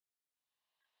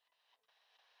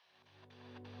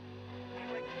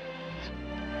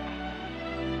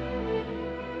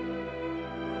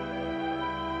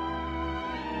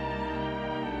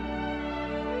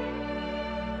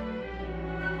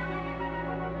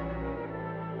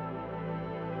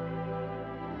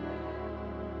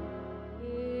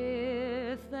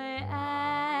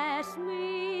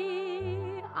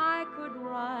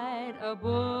a book.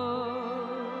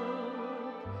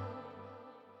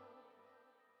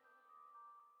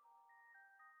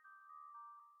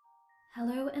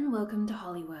 Hello and welcome to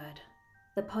Hollywood,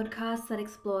 the podcast that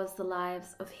explores the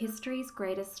lives of history's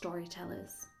greatest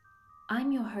storytellers.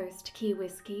 I'm your host, Key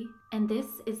Whiskey, and this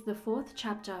is the fourth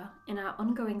chapter in our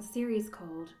ongoing series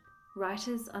called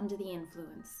Writers Under the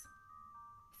Influence,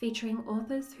 featuring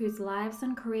authors whose lives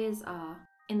and careers are,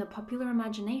 in the popular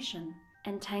imagination,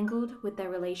 entangled with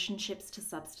their relationships to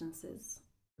substances.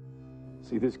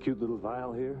 See this cute little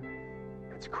vial here?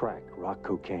 It's crack, rock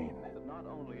cocaine. Not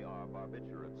only are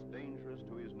barbiturates dangerous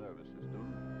to his nervous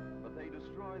system, but they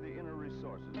destroy the inner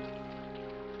resources.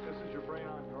 This is your brain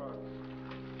on drugs.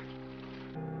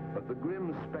 But the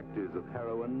grim specters of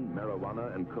heroin,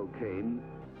 marijuana, and cocaine...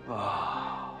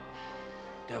 Oh,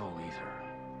 devil ether.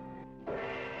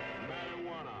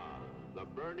 Marijuana, the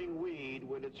burning weed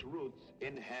with its roots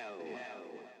in hell.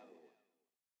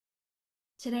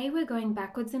 Today we're going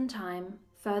backwards in time,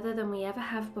 further than we ever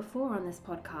have before on this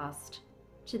podcast,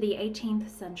 to the 18th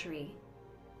century,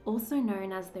 also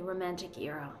known as the Romantic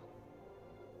Era.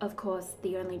 Of course,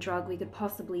 the only drug we could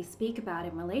possibly speak about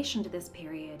in relation to this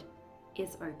period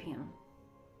is opium.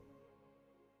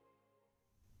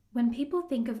 When people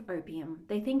think of opium,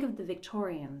 they think of the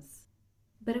Victorians,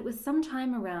 but it was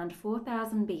sometime around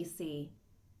 4000 BC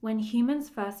when humans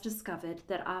first discovered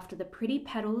that after the pretty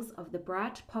petals of the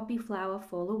bright poppy flower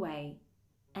fall away,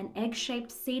 an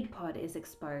egg-shaped seed pod is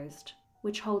exposed,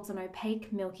 which holds an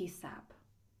opaque milky sap.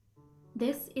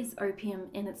 This is opium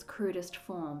in its crudest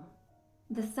form.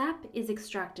 The sap is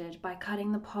extracted by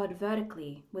cutting the pod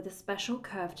vertically with a special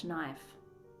curved knife.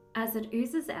 As it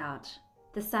oozes out,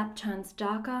 the sap turns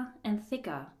darker and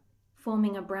thicker,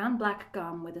 forming a brown-black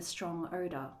gum with a strong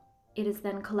odor. It is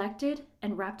then collected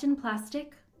and wrapped in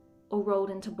plastic or rolled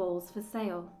into balls for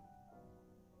sale.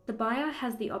 The buyer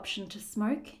has the option to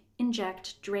smoke,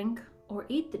 inject, drink, or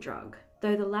eat the drug,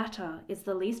 though the latter is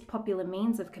the least popular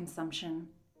means of consumption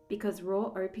because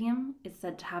raw opium is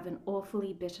said to have an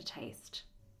awfully bitter taste.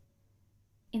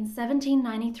 In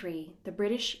 1793, the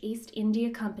British East India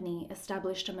Company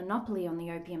established a monopoly on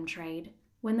the opium trade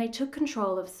when they took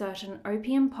control of certain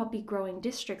opium poppy growing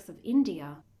districts of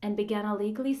India and began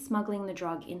illegally smuggling the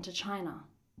drug into China.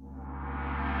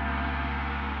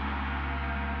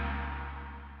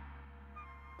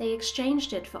 They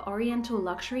exchanged it for Oriental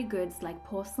luxury goods like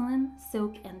porcelain,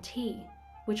 silk, and tea,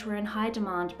 which were in high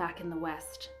demand back in the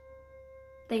West.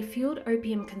 They fueled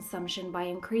opium consumption by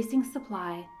increasing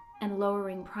supply and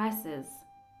lowering prices,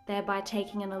 thereby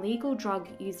taking an illegal drug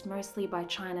used mostly by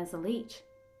China's elite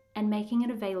and making it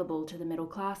available to the middle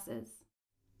classes.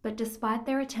 But despite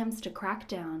their attempts to crack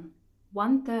down,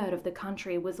 1/3 of the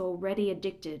country was already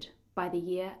addicted by the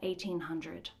year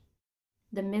 1800.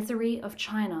 The misery of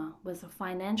China was a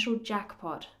financial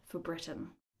jackpot for Britain.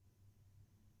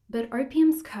 But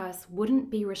opium's curse wouldn't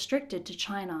be restricted to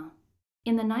China.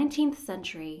 In the 19th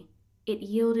century, it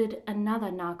yielded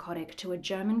another narcotic to a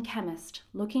German chemist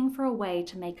looking for a way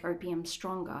to make opium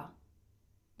stronger.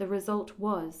 The result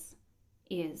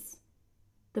is,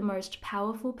 the most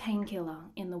powerful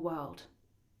painkiller in the world,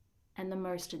 and the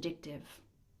most addictive: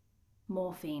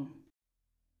 morphine.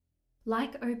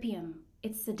 Like opium,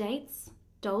 it sedates,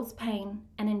 dulls pain,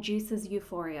 and induces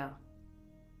euphoria.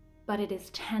 But it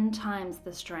is 10 times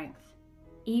the strength,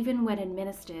 even when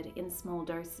administered in small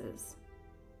doses.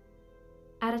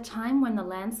 At a time when the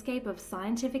landscape of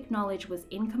scientific knowledge was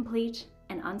incomplete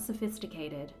and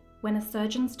unsophisticated, when a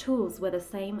surgeon's tools were the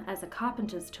same as a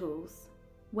carpenter's tools,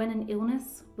 when an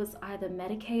illness was either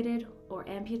medicated or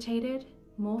amputated,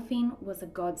 morphine was a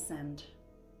godsend.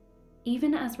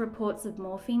 Even as reports of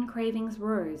morphine cravings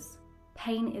rose,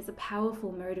 pain is a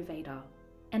powerful motivator,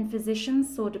 and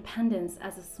physicians saw dependence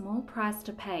as a small price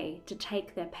to pay to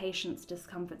take their patients'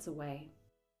 discomforts away.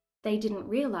 They didn't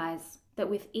realize that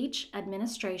with each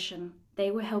administration, they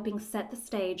were helping set the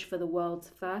stage for the world's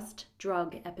first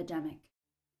drug epidemic.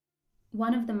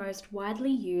 One of the most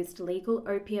widely used legal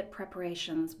opiate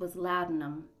preparations was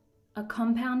laudanum, a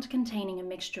compound containing a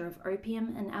mixture of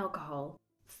opium and alcohol,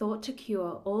 thought to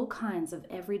cure all kinds of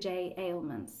everyday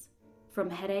ailments, from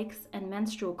headaches and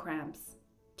menstrual cramps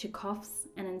to coughs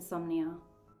and insomnia.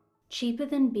 Cheaper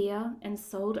than beer and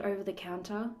sold over the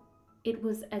counter, it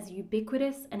was as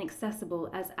ubiquitous and accessible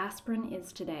as aspirin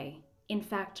is today. In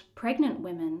fact, pregnant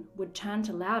women would turn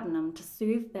to laudanum to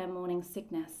soothe their morning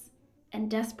sickness,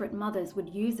 and desperate mothers would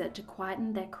use it to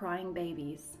quieten their crying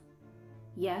babies.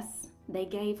 Yes, they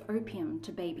gave opium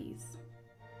to babies.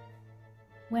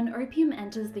 When opium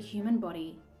enters the human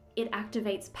body, it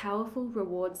activates powerful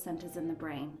reward centers in the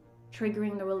brain,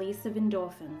 triggering the release of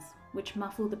endorphins, which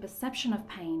muffle the perception of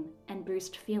pain and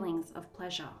boost feelings of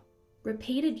pleasure.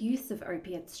 Repeated use of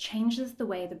opiates changes the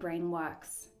way the brain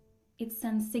works. It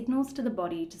sends signals to the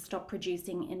body to stop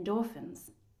producing endorphins,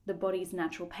 the body's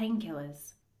natural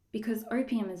painkillers, because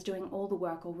opium is doing all the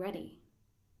work already.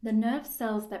 The nerve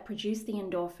cells that produce the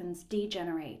endorphins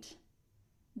degenerate.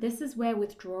 This is where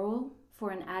withdrawal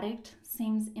for an addict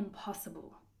seems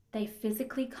impossible. They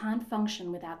physically can't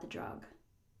function without the drug.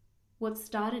 What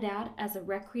started out as a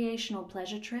recreational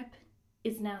pleasure trip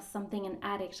is now something an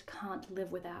addict can't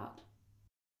live without.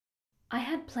 I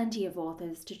had plenty of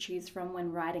authors to choose from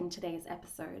when writing today's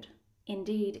episode.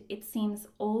 Indeed, it seems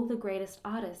all the greatest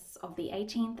artists of the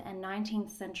 18th and 19th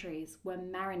centuries were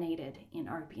marinated in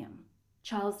opium.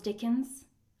 Charles Dickens,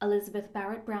 Elizabeth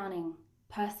Barrett Browning,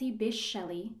 Percy Bysshe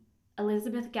Shelley,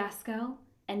 Elizabeth Gaskell,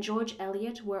 and George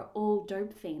Eliot were all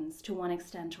dope fiends to one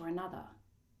extent or another.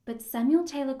 But Samuel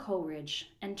Taylor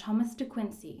Coleridge and Thomas De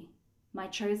Quincey, my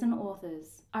chosen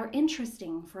authors, are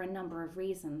interesting for a number of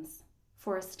reasons.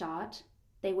 For a start,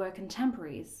 they were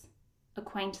contemporaries,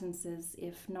 acquaintances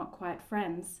if not quite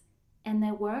friends, and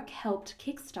their work helped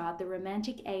kickstart the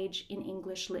Romantic Age in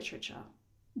English literature.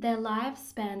 Their lives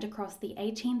spanned across the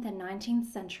 18th and 19th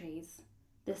centuries,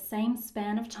 the same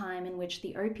span of time in which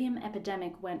the opium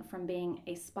epidemic went from being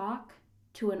a spark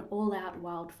to an all-out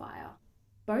wildfire.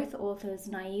 Both authors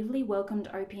naively welcomed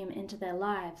opium into their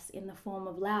lives in the form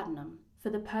of laudanum for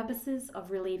the purposes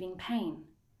of relieving pain,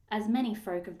 as many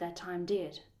folk of their time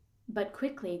did, but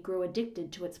quickly grew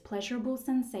addicted to its pleasurable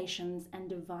sensations and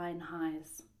divine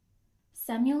highs.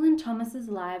 Samuel and Thomas's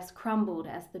lives crumbled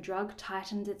as the drug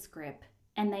tightened its grip,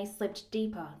 and they slipped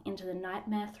deeper into the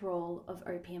nightmare thrall of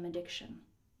opium addiction.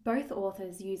 Both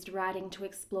authors used writing to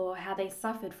explore how they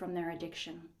suffered from their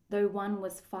addiction, though one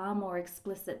was far more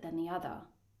explicit than the other.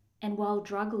 And while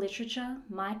drug literature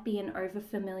might be an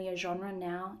overfamiliar genre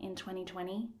now in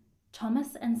 2020,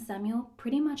 Thomas and Samuel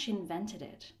pretty much invented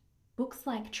it. Books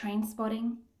like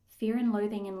Trainspotting, Fear and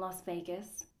Loathing in Las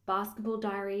Vegas, Basketball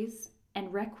Diaries,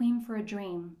 and Requiem for a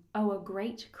Dream owe a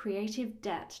great creative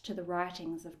debt to the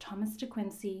writings of Thomas De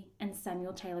Quincey and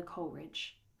Samuel Taylor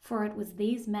Coleridge, for it was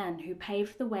these men who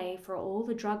paved the way for all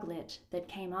the drug lit that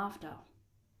came after.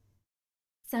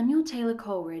 Samuel Taylor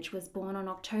Coleridge was born on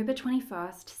October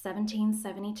 21st,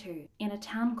 1772, in a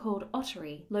town called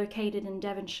Ottery, located in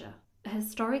Devonshire, a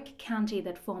historic county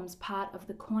that forms part of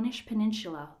the Cornish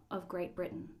Peninsula of Great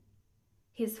Britain.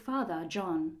 His father,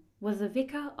 John, was a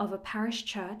vicar of a parish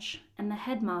church and the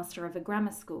headmaster of a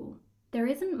grammar school. There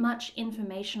isn't much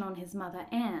information on his mother,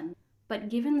 Anne, but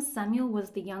given Samuel was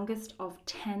the youngest of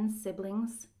 10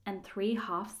 siblings and 3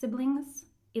 half-siblings,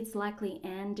 it's likely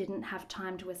Anne didn't have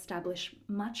time to establish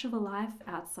much of a life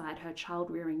outside her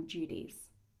child-rearing duties.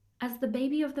 As the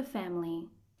baby of the family,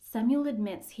 Samuel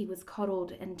admits he was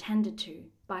coddled and tended to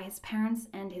by his parents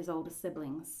and his older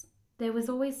siblings. There was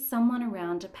always someone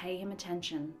around to pay him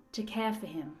attention, to care for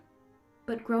him.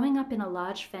 But growing up in a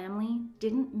large family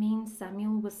didn't mean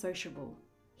Samuel was sociable.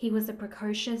 He was a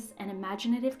precocious and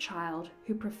imaginative child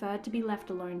who preferred to be left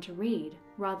alone to read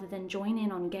rather than join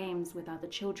in on games with other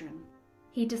children.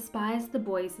 He despised the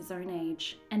boys his own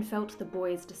age and felt the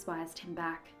boys despised him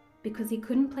back because he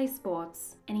couldn't play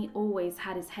sports and he always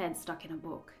had his head stuck in a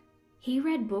book. He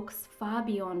read books far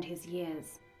beyond his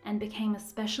years and became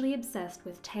especially obsessed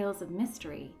with tales of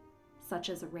mystery, such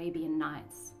as Arabian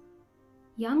Nights.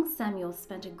 Young Samuel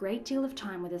spent a great deal of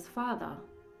time with his father.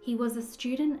 He was a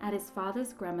student at his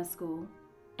father's grammar school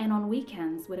and on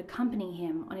weekends would accompany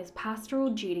him on his pastoral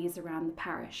duties around the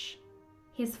parish.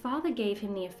 His father gave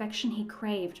him the affection he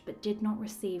craved but did not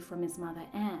receive from his mother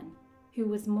Anne, who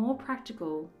was more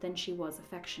practical than she was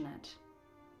affectionate.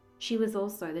 She was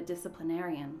also the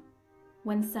disciplinarian.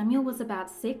 When Samuel was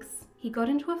about 6, he got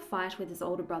into a fight with his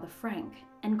older brother Frank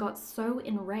and got so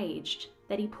enraged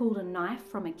that he pulled a knife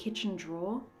from a kitchen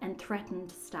drawer and threatened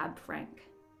to stab Frank.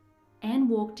 Anne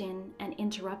walked in and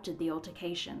interrupted the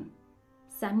altercation.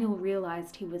 Samuel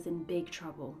realized he was in big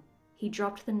trouble. He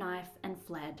dropped the knife and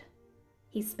fled.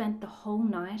 He spent the whole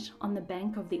night on the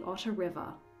bank of the Otter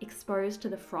River, exposed to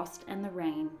the frost and the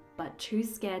rain, but too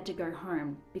scared to go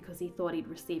home because he thought he'd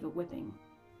receive a whipping.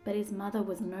 But his mother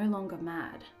was no longer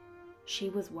mad. She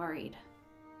was worried.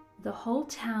 The whole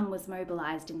town was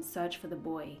mobilized in search for the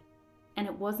boy, and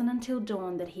it wasn't until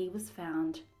dawn that he was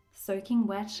found, soaking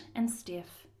wet and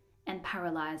stiff, and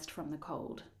paralyzed from the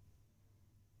cold.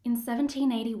 In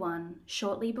 1781,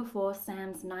 shortly before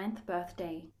Sam's 9th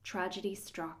birthday, tragedy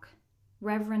struck.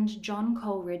 Reverend John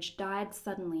Coleridge died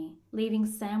suddenly, leaving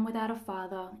Sam without a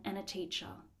father and a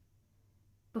teacher.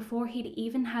 Before he'd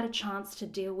even had a chance to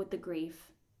deal with the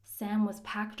grief, Sam was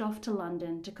packed off to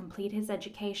London to complete his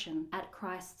education at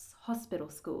Christ's Hospital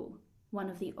School, one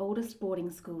of the oldest boarding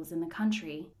schools in the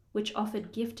country, which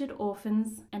offered gifted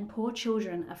orphans and poor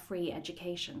children a free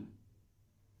education.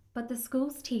 But the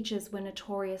school's teachers were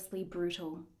notoriously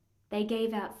brutal. They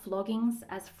gave out floggings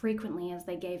as frequently as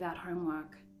they gave out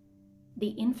homework. The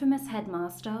infamous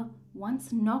headmaster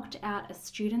once knocked out a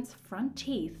student's front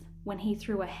teeth when he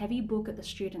threw a heavy book at the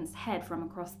student's head from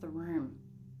across the room.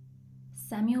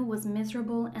 Samuel was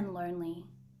miserable and lonely.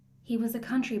 He was a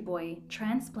country boy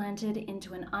transplanted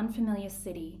into an unfamiliar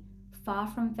city, far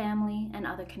from family and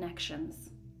other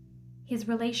connections. His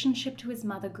relationship to his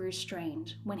mother grew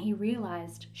strained when he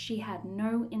realized she had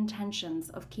no intentions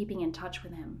of keeping in touch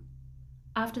with him.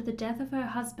 After the death of her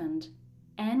husband,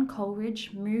 Anne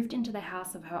Coleridge moved into the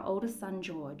house of her oldest son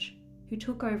George, who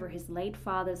took over his late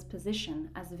father's position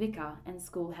as vicar and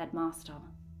school headmaster.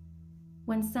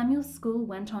 When Samuel's school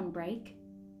went on break,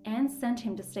 Anne sent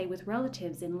him to stay with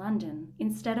relatives in London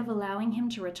instead of allowing him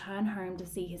to return home to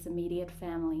see his immediate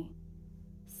family.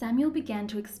 Samuel began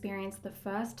to experience the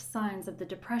first signs of the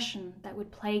depression that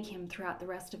would plague him throughout the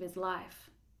rest of his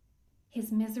life.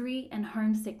 His misery and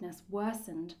homesickness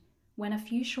worsened when a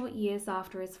few short years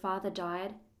after his father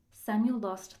died, Samuel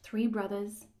lost 3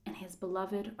 brothers and his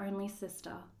beloved only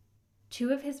sister.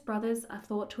 2 of his brothers are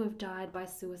thought to have died by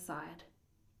suicide,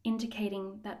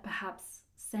 indicating that perhaps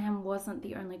Sam wasn't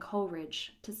the only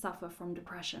Coleridge to suffer from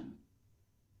depression.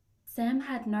 Sam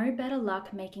had no better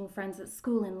luck making friends at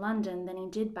school in London than he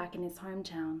did back in his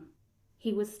hometown.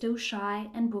 He was still shy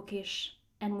and bookish,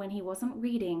 and when he wasn't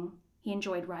reading, he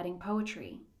enjoyed writing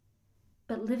poetry.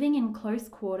 But living in close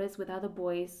quarters with other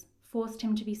boys forced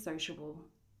him to be sociable.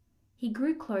 He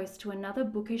grew close to another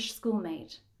bookish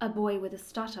schoolmate, a boy with a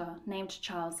stutter named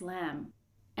Charles Lamb,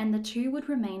 and the two would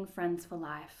remain friends for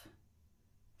life.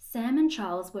 Sam and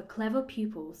Charles were clever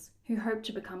pupils who hoped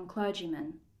to become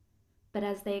clergymen. But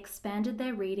as they expanded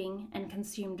their reading and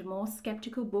consumed more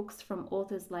skeptical books from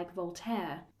authors like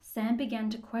Voltaire, Sam began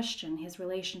to question his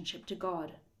relationship to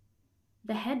God.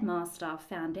 The headmaster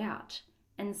found out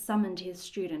and summoned his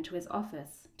student to his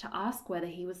office to ask whether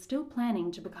he was still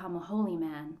planning to become a holy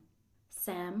man.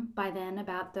 Sam, by then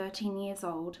about 13 years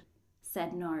old,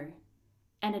 said no,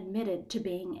 and admitted to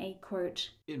being a, quote,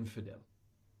 infidel.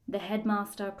 The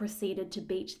headmaster proceeded to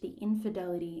beat the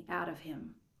infidelity out of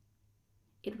him.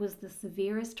 It was the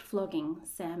severest flogging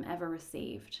Sam ever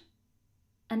received.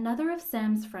 Another of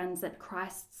Sam's friends at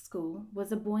Christ's School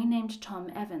was a boy named Tom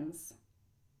Evans.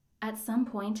 At some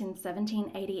point in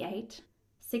 1788,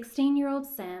 16-year-old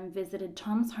Sam visited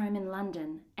Tom's home in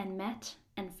London and met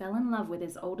and fell in love with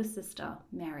his older sister,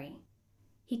 Mary.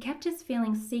 He kept his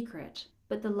feelings secret,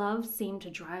 but the love seemed to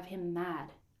drive him mad,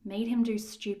 made him do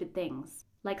stupid things,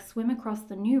 like swim across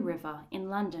the New River in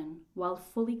London while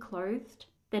fully clothed,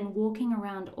 then walking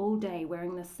around all day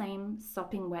wearing the same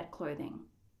sopping wet clothing.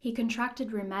 He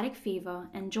contracted rheumatic fever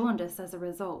and jaundice as a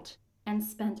result, and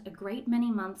spent a great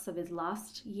many months of his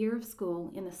last year of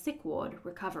school in the sick ward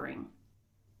recovering.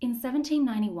 In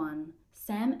 1791,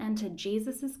 Sam entered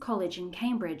Jesus' College in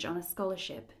Cambridge on a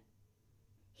scholarship.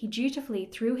 He dutifully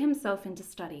threw himself into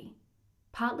study,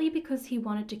 partly because he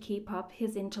wanted to keep up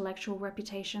his intellectual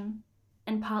reputation,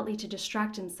 and partly to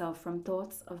distract himself from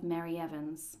thoughts of Mary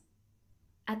Evans.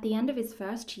 At the end of his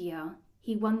first year,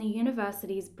 he won the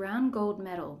university's Brown Gold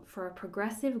Medal for a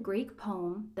progressive Greek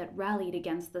poem that rallied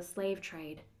against the slave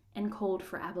trade and called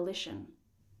for abolition.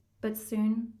 But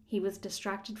soon, he was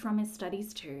distracted from his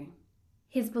studies too.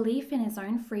 His belief in his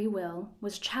own free will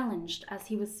was challenged as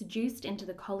he was seduced into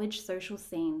the college social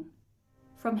scene.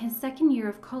 From his second year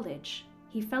of college,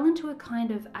 he fell into a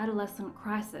kind of adolescent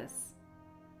crisis.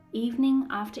 Evening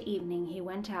after evening, he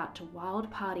went out to wild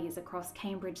parties across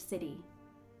Cambridge City,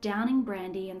 downing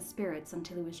brandy and spirits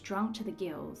until he was drunk to the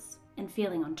gills and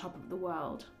feeling on top of the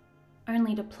world,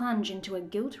 only to plunge into a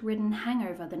guilt-ridden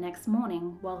hangover the next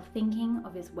morning while thinking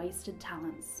of his wasted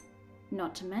talents,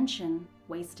 not to mention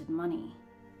wasted money.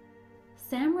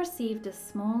 Sam received a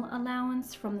small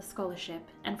allowance from the scholarship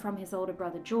and from his older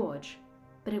brother George,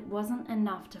 but it wasn't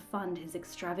enough to fund his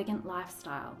extravagant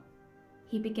lifestyle.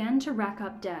 He began to rack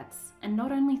up debts, and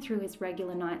not only through his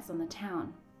regular nights on the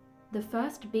town. The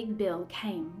first big bill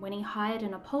came when he hired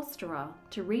an upholsterer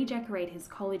to redecorate his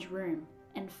college room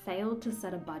and failed to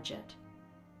set a budget.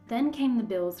 Then came the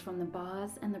bills from the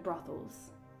bars and the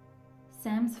brothels.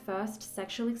 Sam's first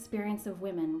sexual experience of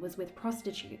women was with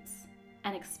prostitutes,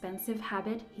 an expensive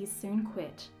habit he soon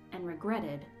quit and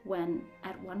regretted when,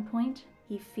 at one point,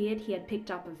 he feared he had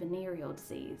picked up a venereal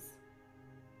disease.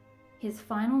 His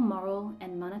final moral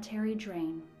and monetary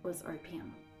drain was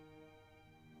opium.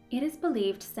 It is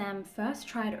believed Sam first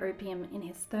tried opium in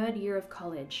his 3rd year of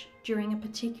college during a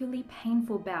particularly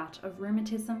painful bout of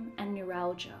rheumatism and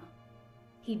neuralgia.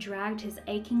 He dragged his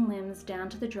aching limbs down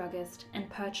to the druggist and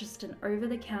purchased an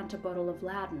over-the-counter bottle of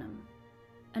laudanum.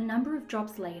 A number of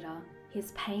drops later,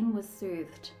 his pain was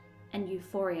soothed and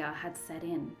euphoria had set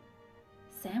in.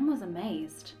 Sam was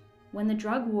amazed. When the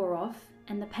drug wore off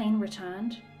and the pain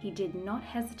returned, he did not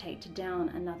hesitate to down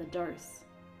another dose.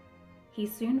 He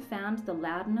soon found the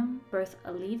laudanum both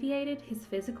alleviated his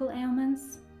physical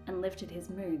ailments and lifted his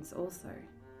moods also.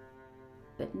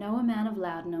 But no amount of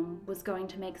laudanum was going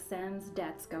to make Sam's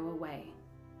debts go away.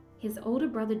 His older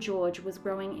brother George was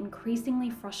growing increasingly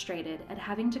frustrated at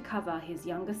having to cover his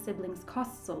younger siblings'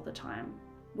 costs all the time,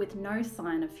 with no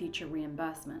sign of future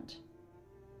reimbursement.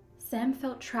 Sam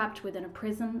felt trapped within a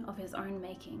prison of his own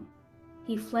making.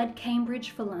 He fled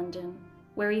Cambridge for London,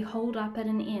 where he holed up at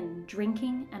an inn,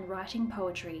 drinking and writing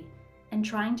poetry, and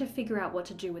trying to figure out what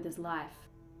to do with his life.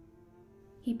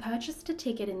 He purchased a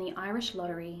ticket in the Irish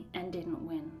lottery and didn't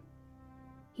win.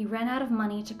 He ran out of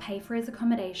money to pay for his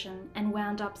accommodation and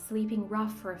wound up sleeping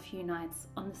rough for a few nights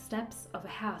on the steps of a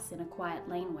house in a quiet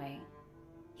laneway.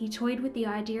 He toyed with the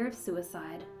idea of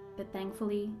suicide, but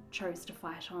thankfully chose to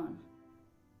fight on.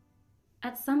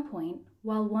 At some point,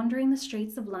 while wandering the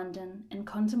streets of London and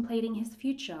contemplating his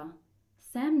future,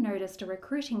 Sam noticed a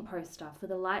recruiting poster for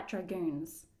the Light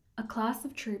Dragoons, a class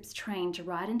of troops trained to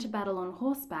ride into battle on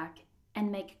horseback and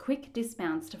make quick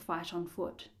dismounts to fight on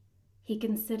foot. He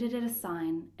considered it a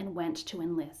sign and went to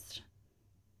enlist.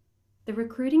 The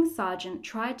recruiting sergeant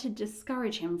tried to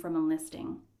discourage him from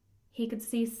enlisting. He could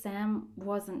see Sam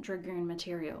wasn't dragoon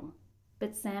material,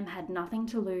 but Sam had nothing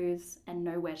to lose and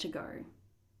nowhere to go.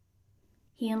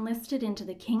 He enlisted into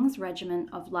the King's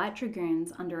Regiment of Light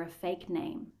Dragoons under a fake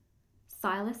name,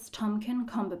 Silas Tomkin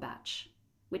Comberbatch,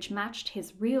 which matched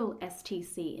his real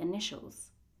STC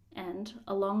initials, and,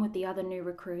 along with the other new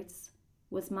recruits,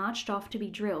 was marched off to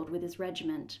be drilled with his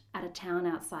regiment at a town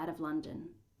outside of London.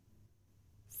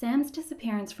 Sam's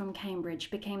disappearance from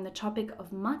Cambridge became the topic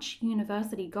of much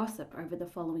university gossip over the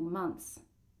following months.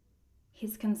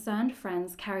 His concerned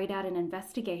friends carried out an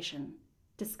investigation,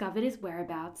 discovered his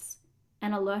whereabouts,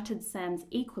 and alerted Sam's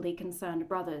equally concerned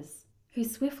brothers, who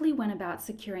swiftly went about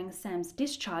securing Sam's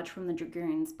discharge from the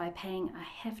Dragoons by paying a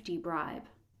hefty bribe.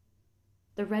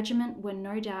 The regiment were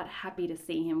no doubt happy to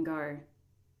see him go.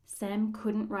 Sam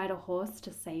couldn't ride a horse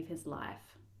to save his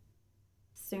life.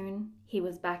 Soon, he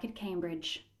was back at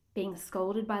Cambridge, being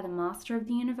scolded by the master of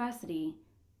the university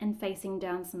and facing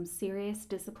down some serious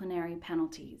disciplinary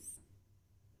penalties.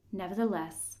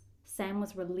 Nevertheless, Sam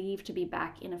was relieved to be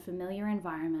back in a familiar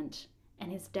environment,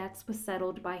 and his debts were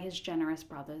settled by his generous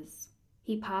brothers.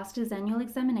 He passed his annual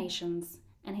examinations,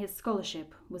 and his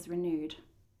scholarship was renewed.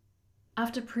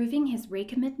 After proving his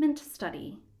recommitment to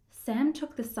study, Sam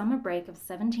took the summer break of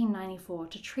 1794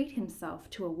 to treat himself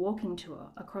to a walking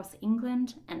tour across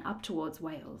England and up towards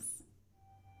Wales.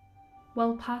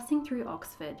 While passing through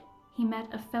Oxford, he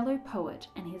met a fellow poet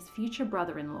and his future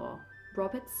brother-in-law,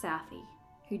 Robert Southey,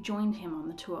 who joined him on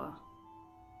the tour.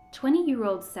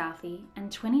 20-year-old Southey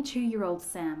and 22-year-old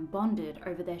Sam bonded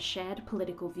over their shared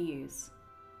political views.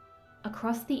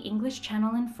 Across the English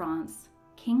Channel in France,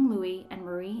 King Louis and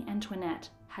Marie Antoinette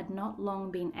had not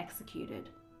long been executed.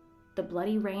 The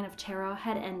bloody reign of terror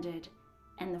had ended,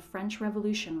 and the French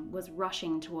Revolution was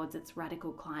rushing towards its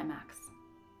radical climax.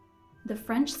 The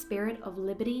French spirit of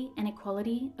liberty and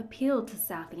equality appealed to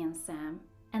Southey and Sam,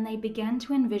 and they began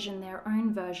to envision their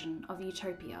own version of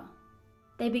utopia.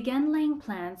 They began laying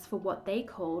plans for what they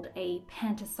called a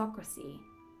pantocracy,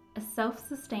 a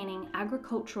self-sustaining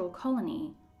agricultural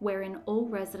colony wherein all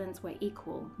residents were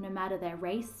equal, no matter their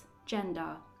race,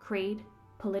 gender, creed,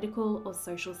 political or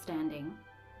social standing,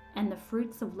 and the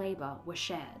fruits of labor were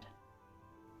shared.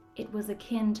 It was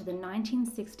akin to the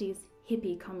 1960s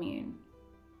hippie commune.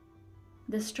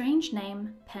 The strange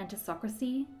name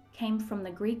pantocracy came from the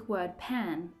Greek word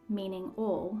pan, meaning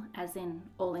all, as in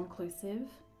all-inclusive,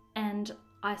 and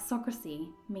isocracy,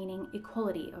 meaning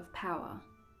equality of power.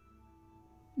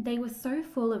 They were so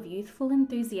full of youthful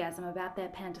enthusiasm about their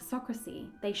pantocracy,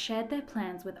 they shared their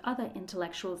plans with other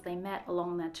intellectuals they met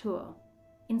along their tour,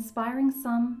 inspiring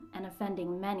some and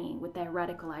offending many with their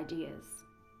radical ideas.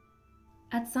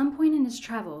 At some point in his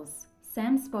travels,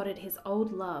 Sam spotted his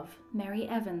old love, Mary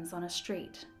Evans, on a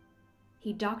street.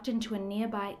 He ducked into a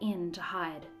nearby inn to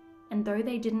hide, and though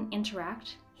they didn't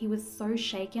interact, he was so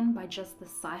shaken by just the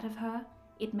sight of her,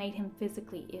 it made him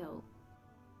physically ill.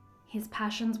 His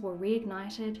passions were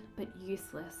reignited, but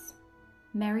useless.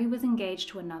 Mary was engaged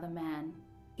to another man.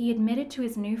 He admitted to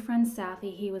his new friend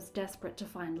Southey he was desperate to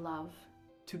find love.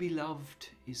 To be loved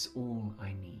is all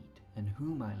I need, and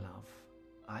whom I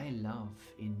love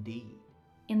indeed.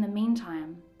 In the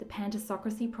meantime, the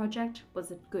Pantasocracy project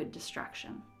was a good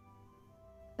distraction.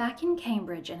 Back in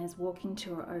Cambridge and his walking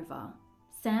tour over,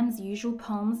 Sam's usual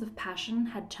poems of passion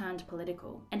had turned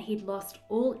political, and he'd lost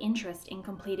all interest in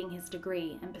completing his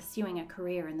degree and pursuing a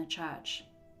career in the church.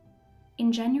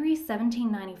 In January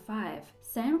 1795,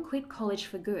 Sam quit college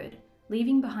for good,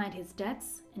 leaving behind his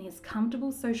debts and his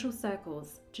comfortable social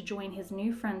circles to join his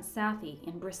new friend Southey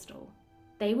in Bristol.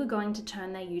 They were going to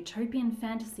turn their utopian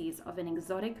fantasies of an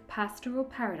exotic pastoral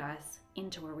paradise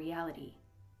into a reality.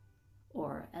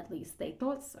 Or at least they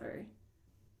thought so.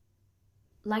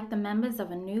 Like the members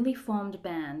of a newly formed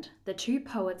band, the two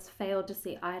poets failed to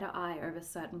see eye to eye over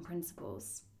certain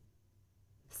principles.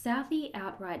 Southey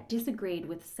outright disagreed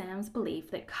with Sam's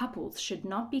belief that couples should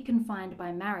not be confined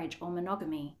by marriage or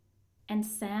monogamy, and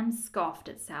Sam scoffed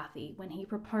at Southey when he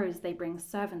proposed they bring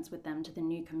servants with them to the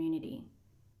new community.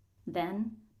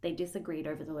 Then, they disagreed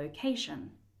over the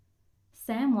location.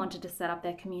 Sam wanted to set up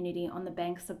their community on the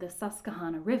banks of the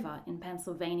Susquehanna River in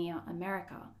Pennsylvania,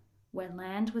 America, where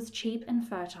land was cheap and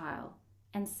fertile,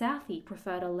 and Southey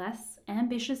preferred a less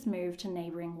ambitious move to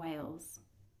neighbouring Wales.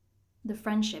 The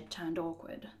friendship turned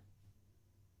awkward.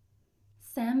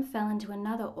 Sam fell into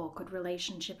another awkward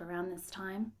relationship around this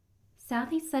time.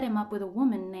 Southey set him up with a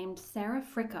woman named Sarah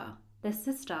Fricker, the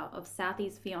sister of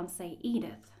Southey's fiancée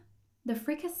Edith. The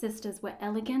Fricker sisters were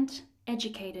elegant,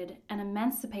 educated, and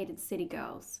emancipated city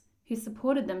girls who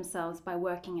supported themselves by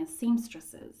working as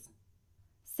seamstresses.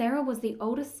 Sarah was the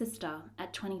oldest sister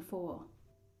at 24.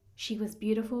 She was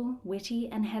beautiful, witty,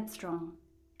 and headstrong,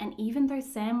 and even though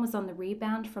Sam was on the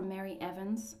rebound from Mary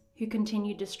Evans, who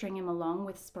continued to string him along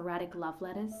with sporadic love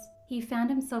letters, he found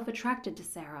himself attracted to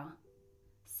Sarah.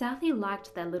 Southey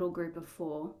liked their little group of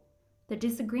four. The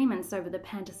disagreements over the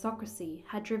Pantasocracy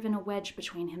had driven a wedge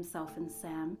between himself and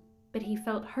Sam, but he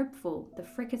felt hopeful the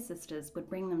Fricker sisters would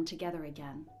bring them together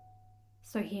again.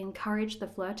 So he encouraged the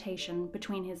flirtation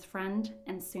between his friend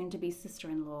and soon-to-be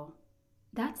sister-in-law.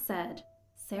 That said,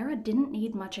 Sarah didn't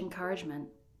need much encouragement.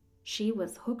 She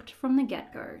was hooked from the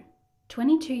get-go.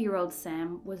 22-year-old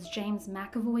Sam was James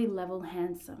McAvoy-level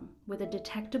handsome, with a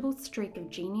detectable streak of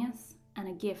genius and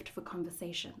a gift for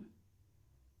conversation.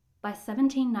 By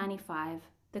 1795,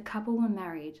 the couple were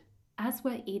married, as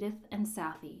were Edith and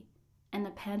Southey, and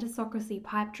the Pantasocracy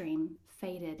pipe dream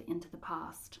faded into the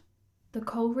past. The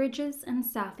Coleridges and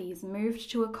Southeys moved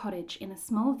to a cottage in a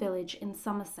small village in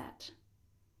Somerset.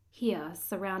 Here,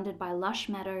 surrounded by lush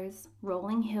meadows,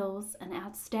 rolling hills, and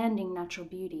outstanding natural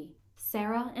beauty,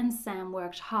 Sarah and Sam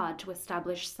worked hard to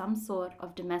establish some sort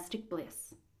of domestic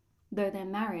bliss, though their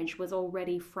marriage was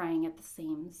already fraying at the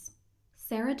seams.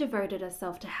 Sarah devoted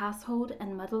herself to household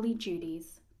and motherly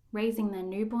duties, raising their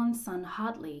newborn son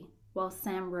Hartley, while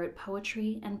Sam wrote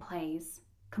poetry and plays,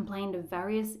 complained of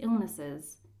various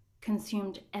illnesses,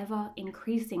 consumed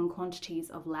ever-increasing quantities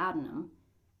of laudanum,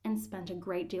 and spent a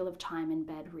great deal of time in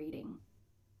bed reading.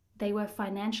 They were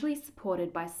financially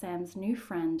supported by Sam's new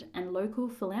friend and local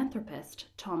philanthropist,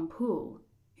 Tom Poole,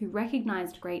 who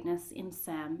recognized greatness in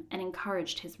Sam and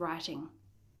encouraged his writing.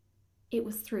 It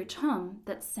was through Tom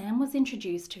that Sam was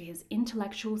introduced to his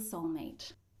intellectual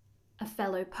soulmate, a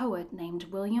fellow poet named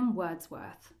William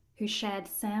Wordsworth, who shared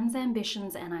Sam's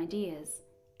ambitions and ideas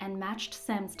and matched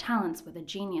Sam's talents with a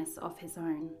genius of his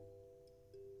own.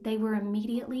 They were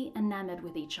immediately enamored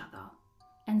with each other,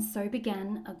 and so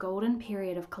began a golden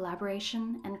period of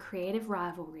collaboration and creative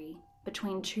rivalry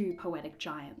between two poetic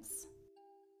giants.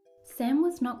 Sam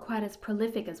was not quite as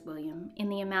prolific as William in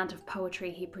the amount of poetry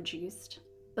he produced,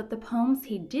 but the poems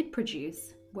he did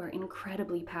produce were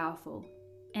incredibly powerful,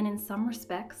 and in some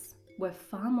respects were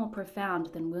far more profound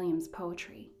than William's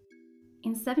poetry.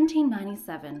 In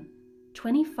 1797,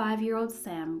 25-year-old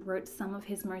Sam wrote some of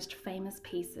his most famous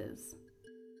pieces.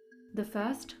 The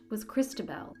first was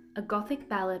Christabel, a Gothic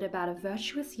ballad about a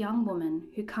virtuous young woman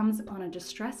who comes upon a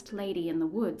distressed lady in the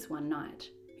woods one night,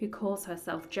 who calls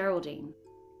herself Geraldine,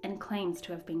 and claims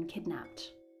to have been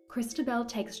kidnapped. Christabel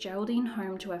takes Geraldine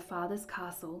home to her father's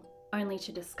castle, only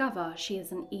to discover she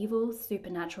is an evil,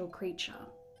 supernatural creature.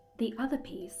 The other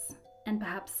piece, and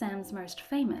perhaps Sam's most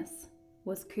famous,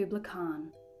 was Kubla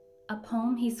Khan, a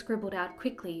poem he scribbled out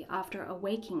quickly after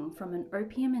awaking from an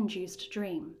opium-induced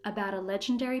dream about a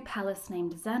legendary palace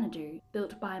named Xanadu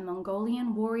built by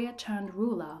Mongolian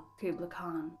warrior-turned-ruler Kubla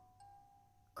Khan.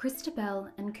 Christabel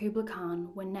and Kubla Khan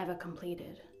were never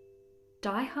completed.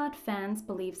 Die-hard fans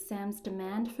believe Sam's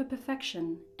demand for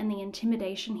perfection and the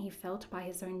intimidation he felt by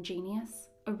his own genius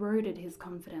eroded his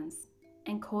confidence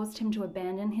and caused him to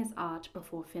abandon his art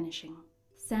before finishing.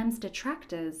 Sam's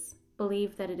detractors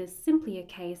believe that it is simply a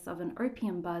case of an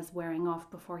opium buzz wearing off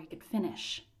before he could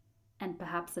finish, and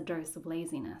perhaps a dose of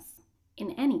laziness. In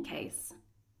any case,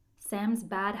 Sam's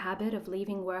bad habit of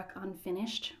leaving work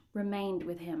unfinished remained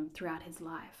with him throughout his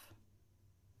life.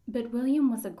 But William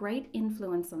was a great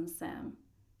influence on Sam,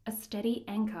 a steady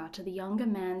anchor to the younger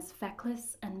man's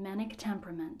feckless and manic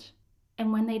temperament.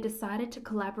 And when they decided to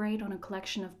collaborate on a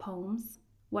collection of poems,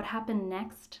 what happened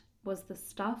next was the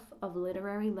stuff of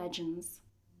literary legends.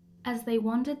 As they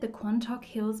wandered the Quantock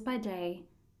Hills by day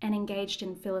and engaged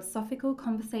in philosophical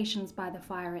conversations by the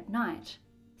fire at night,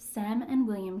 Sam and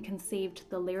William conceived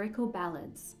the Lyrical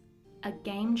Ballads, a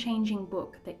game-changing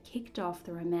book that kicked off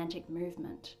the Romantic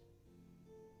movement.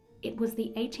 It was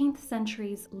the 18th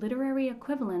century's literary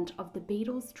equivalent of the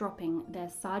Beatles dropping their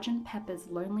Sgt. Pepper's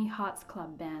Lonely Hearts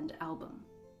Club Band album.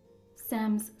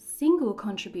 Sam's single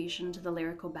contribution to the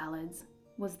Lyrical Ballads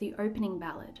was the opening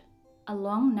ballad, a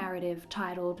long narrative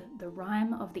titled The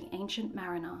Rime of the Ancient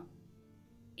Mariner.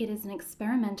 It is an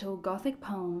experimental Gothic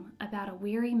poem about a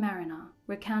weary mariner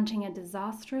recounting a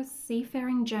disastrous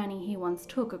seafaring journey he once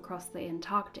took across the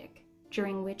Antarctic,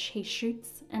 during which he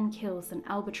shoots and kills an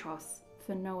albatross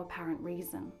for no apparent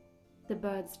reason. The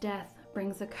bird's death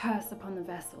brings a curse upon the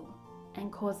vessel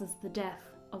and causes the death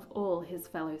of all his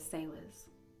fellow sailors.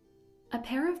 A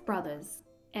pair of brothers,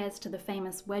 heirs to the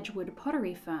famous Wedgwood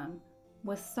pottery firm,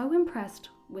 was so impressed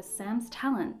with Sam's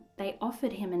talent they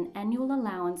offered him an annual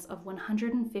allowance of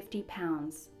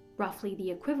 £150, roughly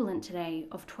the equivalent today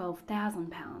of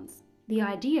 £12,000. The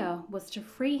idea was to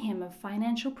free him of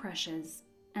financial pressures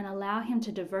and allow him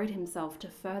to devote himself to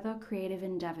further creative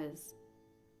endeavours.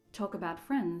 Talk about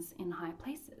friends in high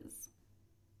places.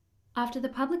 After the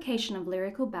publication of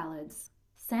Lyrical Ballads,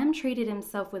 Sam treated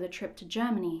himself with a trip to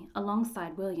Germany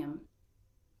alongside William.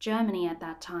 Germany at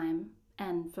that time,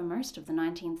 and for most of the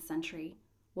 19th century,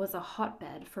 was a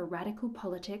hotbed for radical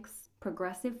politics,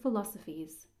 progressive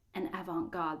philosophies, and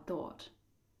avant-garde thought.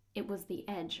 It was the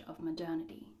edge of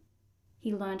modernity.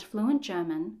 He learned fluent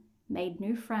German, made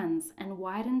new friends, and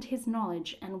widened his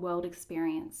knowledge and world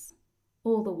experience.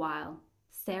 All the while,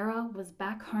 Sarah was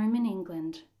back home in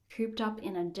England, cooped up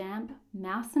in a damp,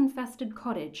 mouse-infested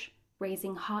cottage,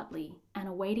 raising Hartley and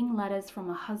awaiting letters from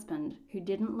a husband who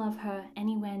didn't love her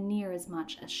anywhere near as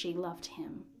much as she loved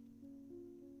him.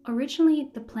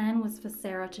 Originally, the plan was for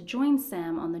Sarah to join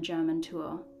Sam on the German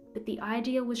tour, but the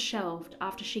idea was shelved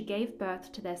after she gave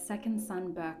birth to their second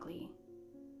son, Berkeley.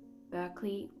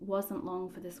 Berkeley wasn't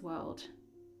long for this world.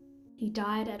 He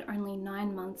died at only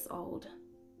 9 months old.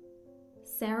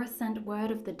 Sarah sent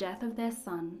word of the death of their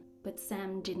son, but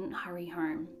Sam didn't hurry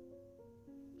home.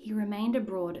 He remained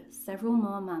abroad several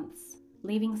more months,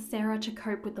 leaving Sarah to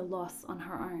cope with the loss on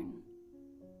her own.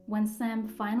 When Sam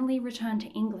finally returned to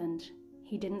England,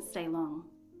 he didn't stay long.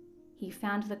 He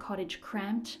found the cottage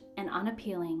cramped and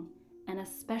unappealing, and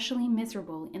especially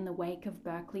miserable in the wake of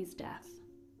Berkeley's death.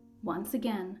 Once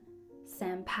again,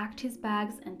 Sam packed his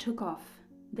bags and took off,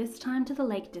 this time to the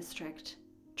Lake District,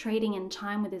 trading in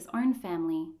time with his own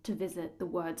family to visit the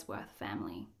Wordsworth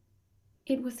family.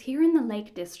 It was here in the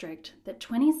Lake District that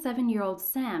 27-year-old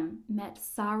Sam met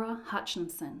Sarah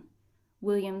Hutchinson,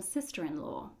 William's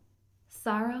sister-in-law.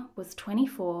 Sarah was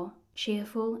 24,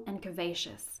 cheerful and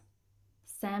vivacious.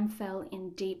 Sam fell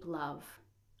in deep love,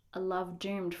 a love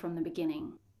doomed from the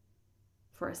beginning.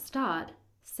 For a start,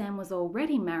 Sam was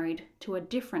already married to a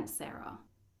different Sarah.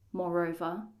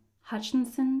 Moreover,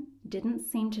 Hutchinson didn't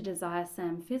seem to desire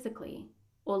Sam physically,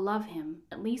 or love him,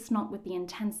 at least not with the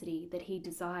intensity that he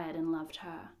desired and loved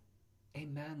her. A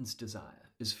man's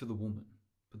desire is for the woman,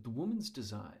 but the woman's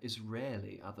desire is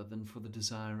rarely other than for the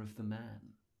desire of the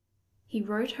man. He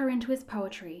wrote her into his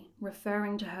poetry,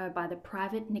 referring to her by the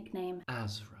private nickname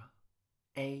Asra,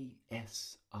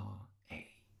 A-S-R-A,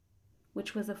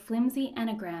 which was a flimsy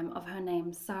anagram of her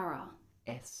name Sarah.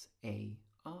 S-A-R-A.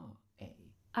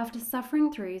 After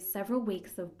suffering through several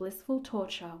weeks of blissful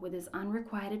torture with his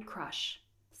unrequited crush,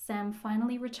 Sam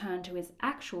finally returned to his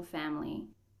actual family,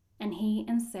 and he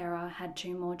and Sarah had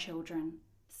 2 more children,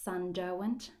 son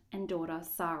Derwent and daughter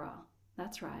Sarah.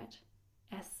 That's right,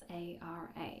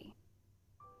 S-A-R-A.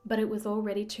 But it was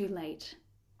already too late.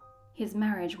 His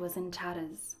marriage was in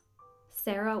tatters.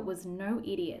 Sarah was no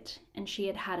idiot, and she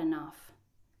had had enough.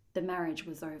 The marriage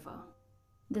was over.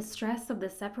 The stress of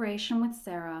the separation with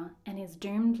Sarah and his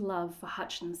doomed love for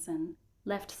Hutchinson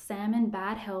left Sam in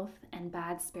bad health and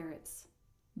bad spirits.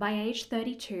 By age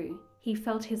 32, he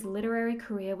felt his literary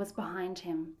career was behind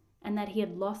him and that he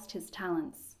had lost his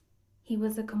talents. He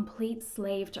was a complete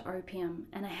slave to opium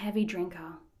and a heavy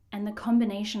drinker, and the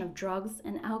combination of drugs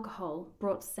and alcohol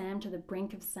brought Sam to the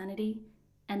brink of sanity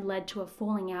and led to a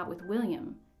falling out with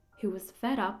William, who was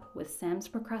fed up with Sam's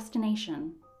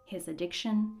procrastination, his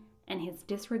addiction, and his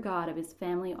disregard of his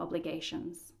family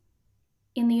obligations.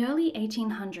 In the early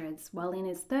 1800s, while in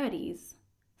his 30s,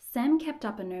 Sam kept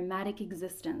up a nomadic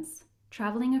existence,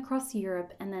 traveling across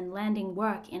Europe and then landing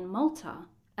work in Malta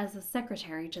as a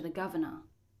secretary to the governor.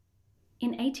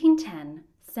 In 1810,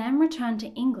 Sam returned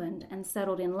to England and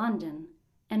settled in London,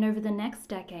 and over the next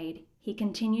decade, he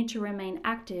continued to remain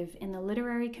active in the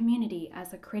literary community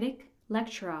as a critic,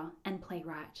 lecturer, and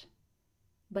playwright.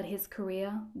 But his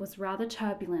career was rather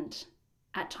turbulent,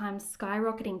 at times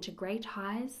skyrocketing to great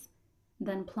highs,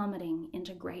 then plummeting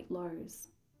into great lows.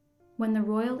 When the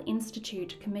Royal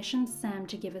Institute commissioned Sam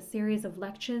to give a series of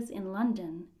lectures in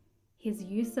London, his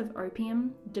use of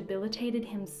opium debilitated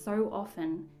him so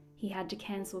often he had to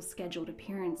cancel scheduled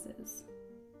appearances.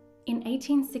 In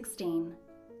 1816,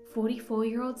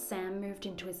 44-year-old Sam moved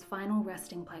into his final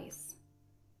resting place.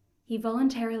 He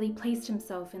voluntarily placed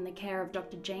himself in the care of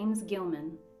Dr. James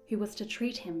Gilman, who was to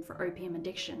treat him for opium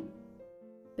addiction.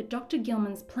 But Dr.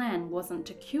 Gilman's plan wasn't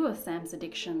to cure Sam's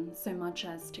addiction so much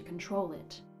as to control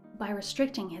it, by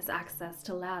restricting his access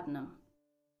to laudanum.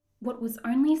 What was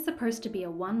only supposed to be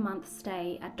a 1-month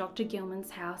stay at Dr. Gilman's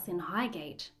house in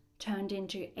Highgate turned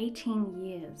into 18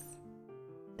 years.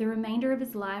 The remainder of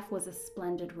his life was a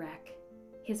splendid wreck.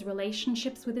 His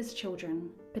relationships with his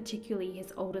children, particularly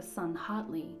his oldest son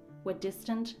Hartley, were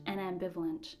distant and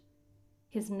ambivalent.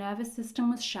 His nervous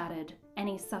system was shattered, and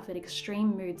he suffered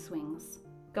extreme mood swings,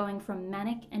 going from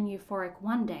manic and euphoric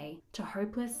one day to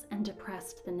hopeless and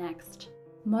depressed the next.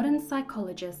 Modern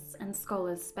psychologists and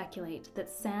scholars speculate that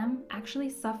Sam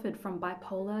actually suffered from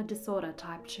bipolar disorder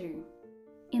type 2.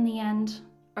 In the end,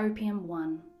 opium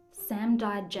won. Sam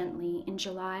died gently in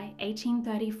July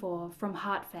 1834 from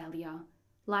heart failure,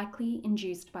 likely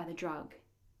induced by the drug.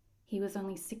 He was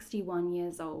only 61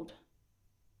 years old.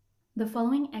 The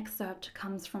following excerpt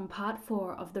comes from part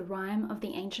 4 of The Rime of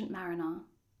the Ancient Mariner.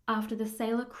 After the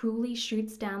sailor cruelly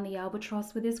shoots down the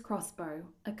albatross with his crossbow,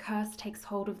 a curse takes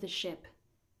hold of the ship,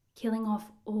 killing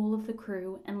off all of the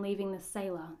crew and leaving the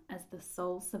sailor as the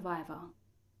sole survivor.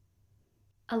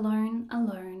 Alone,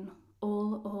 alone,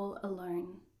 all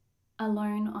alone,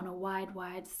 alone on a wide,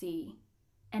 wide sea,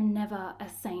 and never a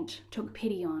saint took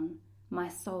pity on my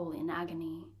soul in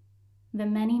agony. The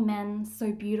many men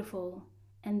so beautiful,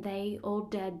 and they all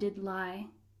dead did lie,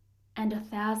 and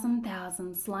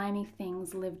 1,000,000 slimy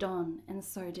things lived on, and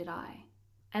so did I.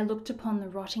 I looked upon the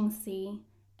rotting sea,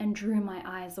 and drew my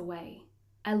eyes away.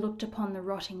 I looked upon the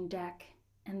rotting deck,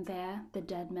 and there the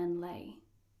dead men lay.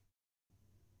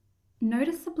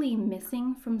 Noticeably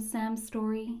missing from Sam's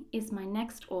story is my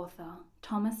next author,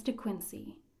 Thomas de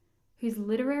Quincey, whose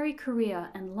literary career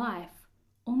and life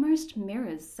almost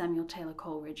mirrors Samuel Taylor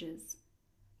Coleridge's,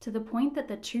 to the point that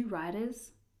the two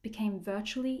writers became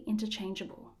virtually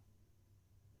interchangeable.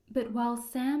 But while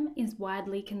Sam is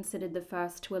widely considered the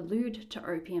first to allude to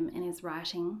opium in his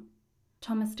writing,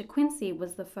 Thomas de Quincey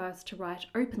was the first to write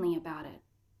openly about it,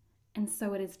 and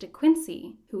so it is de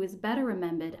Quincey who is better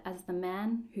remembered as the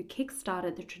man who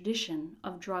kick-started the tradition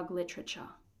of drug literature.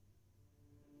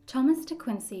 Thomas de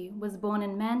Quincey was born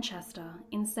in Manchester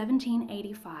in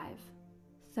 1785,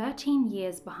 13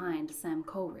 years behind Sam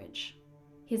Coleridge.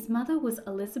 His mother was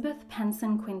Elizabeth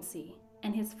Penson Quincey,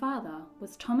 and his father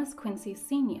was Thomas Quincey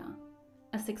Sr.,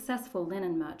 a successful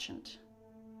linen merchant.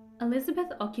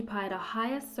 Elizabeth occupied a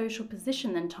higher social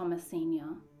position than Thomas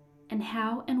Sr., and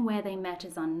how and where they met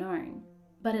is unknown,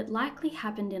 but it likely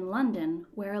happened in London,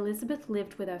 where Elizabeth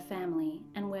lived with her family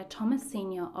and where Thomas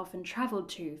Sr. often travelled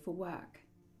to for work.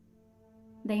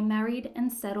 They married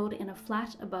and settled in a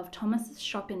flat above Thomas's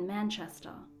shop in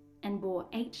Manchester and bore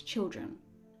 8 children,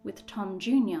 with Tom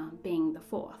Jr. being the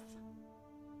 4th.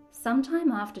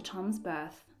 Sometime after Tom's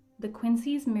birth, the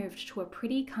Quinceys moved to a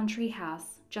pretty country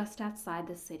house just outside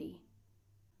the city.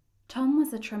 Tom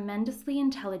was a tremendously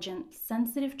intelligent,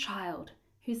 sensitive child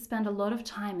who spent a lot of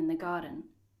time in the garden.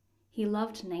 He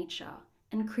loved nature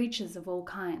and creatures of all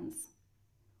kinds.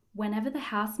 Whenever the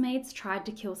housemaids tried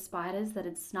to kill spiders that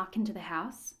had snuck into the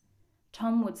house,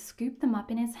 Tom would scoop them up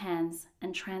in his hands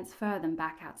and transfer them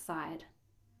back outside.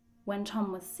 When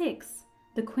Tom was 6,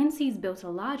 the Quinceys built a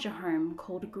larger home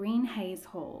called Green Hayes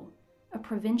Hall, a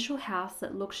provincial house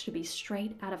that looked to be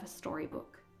straight out of a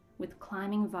storybook, with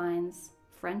climbing vines,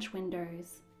 French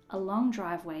windows, a long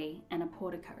driveway, and a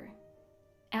portico.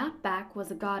 Out back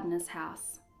was a gardener's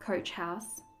house, coach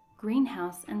house,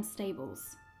 greenhouse, and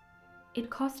stables. It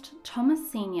cost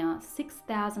Thomas Sr.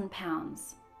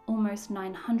 £6,000, almost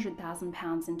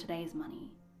 £900,000 in today's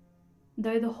money.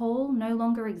 Though the hall no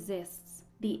longer exists,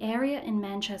 the area in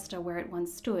Manchester where it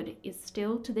once stood is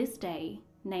still to this day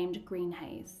named Green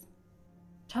Hayes.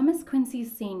 Thomas Quincy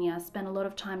Sr. spent a lot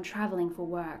of time traveling for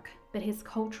work, but his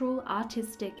cultural,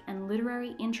 artistic, and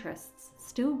literary interests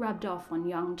still rubbed off on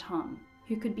young Tom,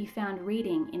 who could be found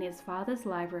reading in his father's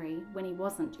library when he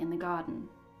wasn't in the garden.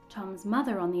 Tom's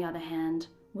mother, on the other hand,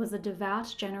 was a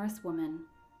devout, generous woman,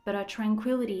 but her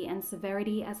tranquility and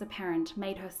severity as a parent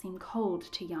made her seem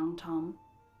cold to young Tom.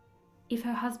 If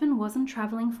her husband wasn't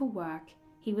traveling for work,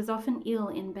 he was often ill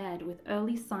in bed with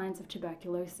early signs of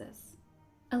tuberculosis.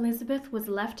 Elizabeth was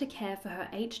left to care for her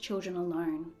 8 children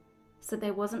alone, so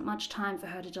there wasn't much time for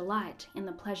her to delight in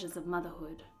the pleasures of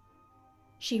motherhood.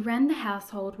 She ran the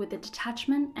household with the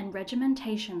detachment and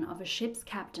regimentation of a ship's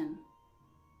captain.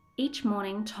 Each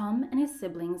morning, Tom and his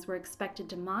siblings were expected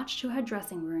to march to her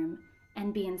dressing room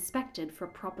and be inspected for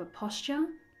proper posture,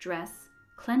 dress,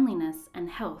 cleanliness, and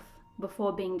health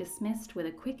before being dismissed with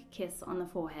a quick kiss on the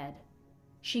forehead.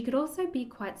 She could also be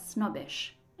quite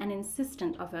snobbish and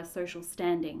insistent of her social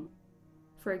standing.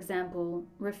 For example,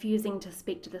 refusing to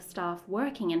speak to the staff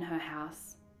working in her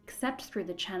house, except through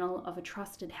the channel of a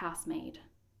trusted housemaid.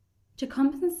 To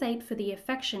compensate for the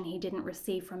affection he didn't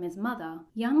receive from his mother,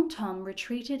 young Tom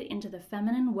retreated into the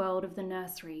feminine world of the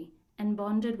nursery and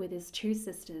bonded with his 2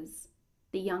 sisters,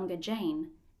 the younger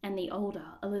Jane and the older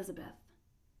Elizabeth.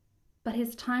 But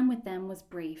his time with them was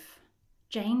brief.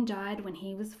 Jane died when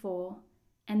he was 4,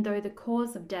 and though the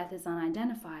cause of death is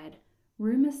unidentified,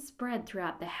 rumors spread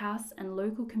throughout the house and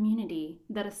local community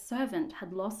that a servant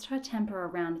had lost her temper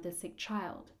around the sick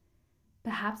child,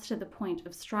 perhaps to the point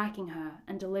of striking her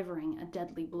and delivering a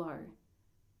deadly blow.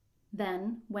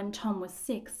 Then, when Tom was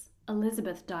 6,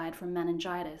 Elizabeth died from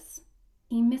meningitis.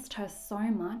 He missed her so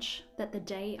much that the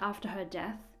day after her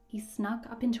death, he snuck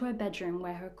up into her bedroom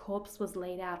where her corpse was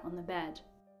laid out on the bed.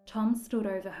 Tom stood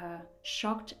over her,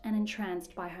 shocked and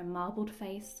entranced by her marbled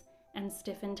face and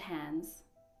stiffened hands.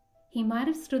 He might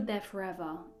have stood there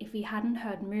forever if he hadn't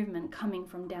heard movement coming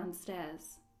from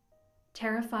downstairs.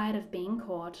 Terrified of being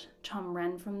caught, Tom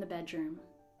ran from the bedroom.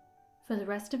 For the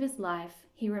rest of his life,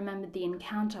 he remembered the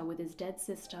encounter with his dead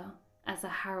sister as a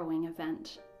harrowing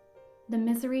event. The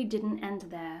misery didn't end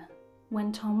there.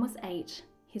 When Tom was 8,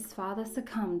 his father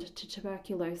succumbed to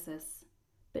tuberculosis,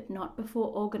 but not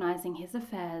before organizing his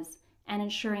affairs and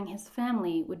ensuring his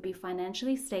family would be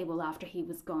financially stable after he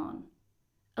was gone.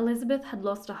 Elizabeth had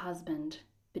lost a husband,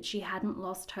 but she hadn't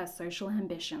lost her social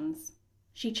ambitions.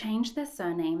 She changed their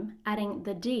surname, adding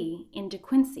the D in De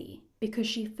Quincy because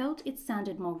she felt it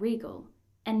sounded more regal,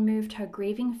 and moved her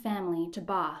grieving family to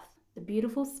Bath, the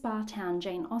beautiful spa town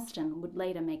Jane Austen would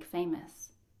later make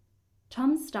famous.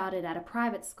 Tom started at a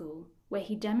private school where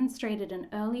he demonstrated an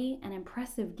early and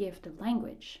impressive gift of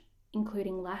language,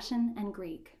 including Latin and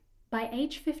Greek. By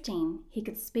age 15, he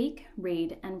could speak,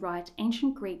 read, and write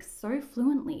ancient Greek so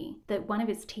fluently that one of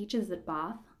his teachers at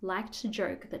Bath liked to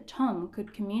joke that Tom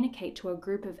could communicate to a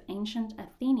group of ancient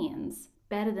Athenians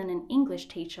better than an English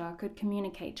teacher could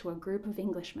communicate to a group of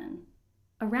Englishmen.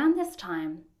 Around this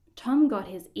time, Tom got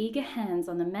his eager hands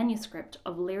on the manuscript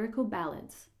of lyrical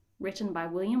ballads written by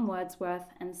William Wordsworth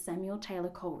and Samuel Taylor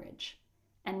Coleridge,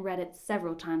 and read it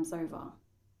several times over.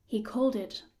 He called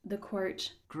it the,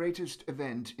 quote, greatest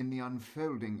event in the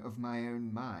unfolding of my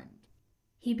own mind.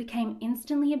 He became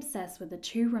instantly obsessed with the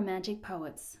 2 romantic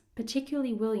poets,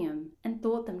 particularly William, and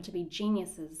thought them to be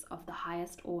geniuses of the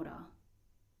highest order.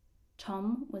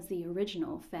 Tom was the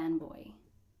original fanboy.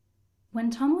 When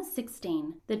Tom was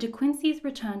 16, the De Quincys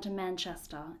returned to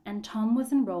Manchester, and Tom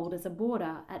was enrolled as a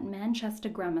boarder at Manchester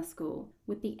Grammar School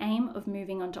with the aim of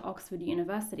moving on to Oxford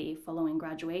University following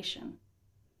graduation.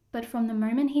 But from the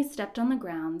moment he stepped on the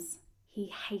grounds, he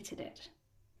hated it.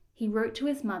 He wrote to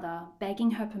his mother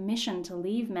begging her permission to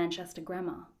leave Manchester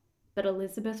Grammar, but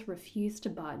Elizabeth refused to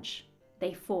budge.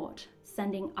 They fought,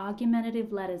 sending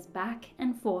argumentative letters back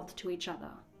and forth to each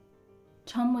other.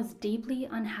 Tom was deeply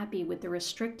unhappy with the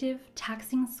restrictive,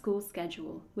 taxing school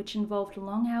schedule, which involved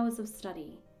long hours of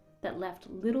study that left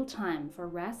little time for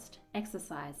rest,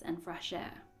 exercise, and fresh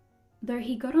air. Though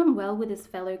he got on well with his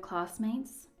fellow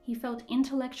classmates, he felt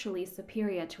intellectually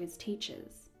superior to his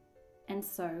teachers. And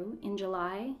so, in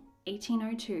July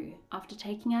 1802, after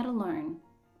taking out a loan,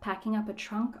 packing up a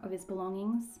trunk of his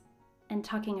belongings, and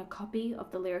tucking a copy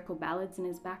of the lyrical ballads in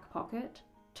his back pocket,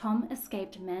 Tom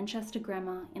escaped Manchester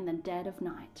Grammar in the dead of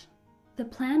night. The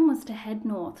plan was to head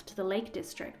north to the Lake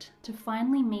District to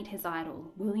finally meet his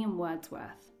idol, William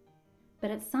Wordsworth. But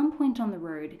at some point on the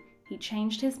road, he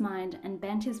changed his mind and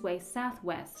bent his way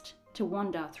southwest to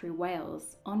wander through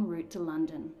Wales en route to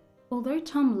London. Although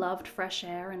Tom loved fresh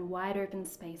air and wide open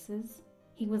spaces,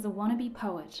 he was a wannabe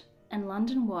poet, and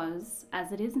London was,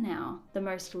 as it is now, the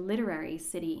most literary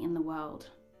city in the world.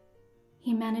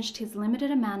 He managed his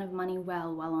limited amount of money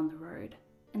well while on the road,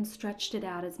 and stretched it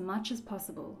out as much as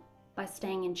possible by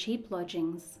staying in cheap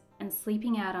lodgings and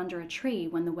sleeping out under a tree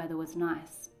when the weather was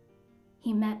nice.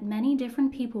 He met many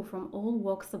different people from all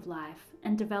walks of life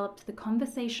and developed the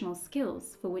conversational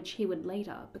skills for which he would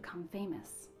later become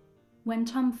famous. When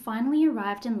Tom finally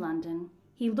arrived in London,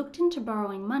 he looked into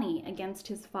borrowing money against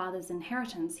his father's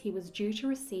inheritance he was due to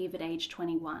receive at age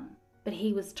 21, but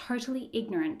he was totally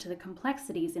ignorant to the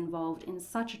complexities involved in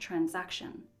such a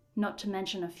transaction, not to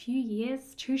mention a few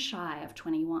years too shy of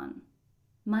 21.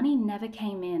 Money never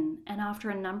came in, and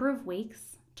after a number of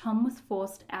weeks, Tom was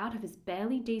forced out of his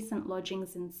barely decent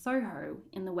lodgings in Soho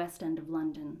in the West End of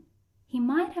London. He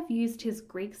might have used his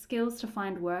Greek skills to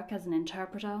find work as an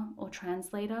interpreter or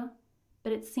translator,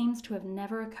 but it seems to have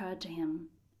never occurred to him.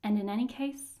 And in any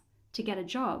case, to get a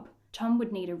job, Tom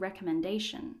would need a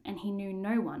recommendation, and he knew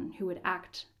no one who would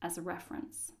act as a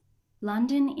reference.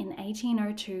 London in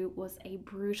 1802 was a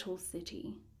brutal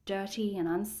city, dirty and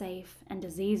unsafe and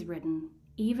disease-ridden,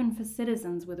 even for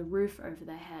citizens with a roof over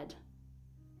their head.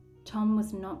 Tom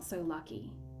was not so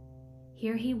lucky.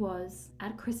 Here he was,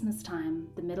 at Christmas time,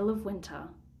 the middle of winter,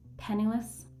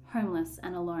 penniless, homeless,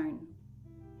 and alone.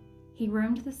 He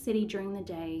roamed the city during the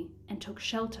day and took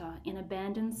shelter in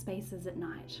abandoned spaces at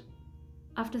night.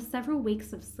 After several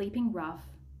weeks of sleeping rough,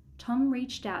 Tom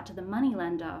reached out to the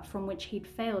moneylender from which he'd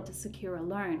failed to secure a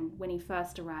loan when he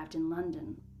first arrived in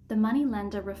London. The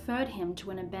moneylender referred him to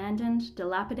an abandoned,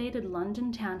 dilapidated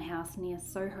London townhouse near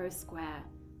Soho Square,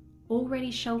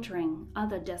 already sheltering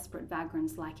other desperate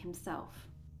vagrants like himself.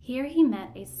 Here he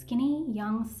met a skinny,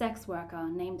 young sex worker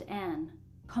named Anne,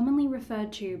 commonly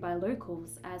referred to by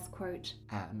locals as, quote,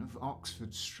 Anne of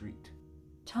Oxford Street.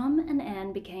 Tom and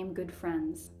Anne became good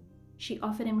friends. She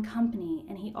offered him company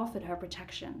and he offered her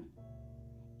protection.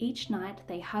 Each night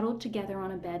they huddled together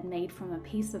on a bed made from a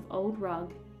piece of old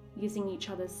rug, using each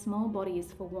other's small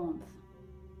bodies for warmth.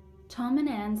 Tom and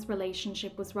Anne's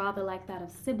relationship was rather like that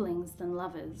of siblings than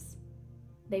lovers.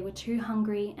 They were too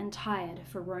hungry and tired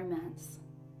for romance.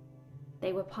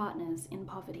 They were partners in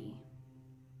poverty.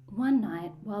 One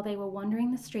night, while they were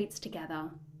wandering the streets together,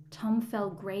 Tom fell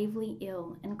gravely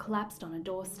ill and collapsed on a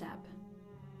doorstep.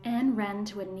 Anne ran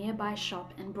to a nearby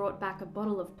shop and brought back a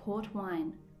bottle of port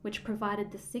wine, which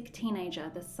provided the sick teenager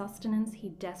the sustenance he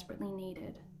desperately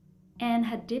needed. Anne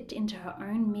had dipped into her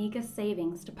own meagre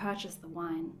savings to purchase the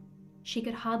wine. She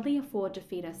could hardly afford to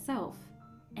feed herself,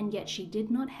 and yet she did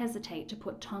not hesitate to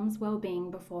put Tom's well-being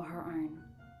before her own.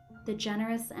 The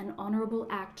generous and honourable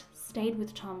act stayed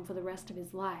with Tom for the rest of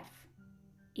his life,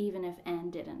 even if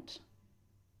Anne didn't.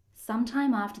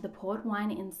 Sometime after the port wine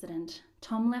incident,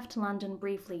 Tom left London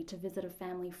briefly to visit a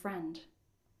family friend.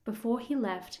 Before he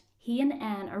left, he and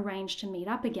Anne arranged to meet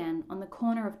up again on the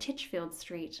corner of Titchfield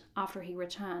Street after he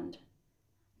returned.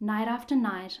 Night after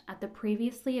night, at the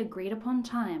previously agreed upon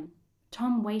time,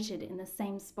 Tom waited in the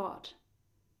same spot,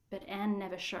 but Anne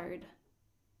never showed.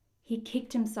 He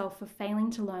kicked himself for failing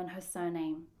to learn her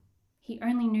surname. He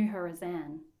only knew her as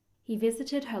Anne. He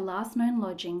visited her last known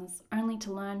lodgings only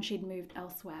to learn she'd moved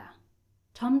elsewhere.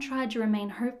 Tom tried to remain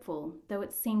hopeful, though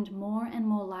it seemed more and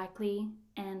more likely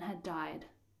Anne had died.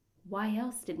 Why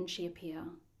else didn't she appear?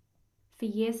 For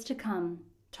years to come,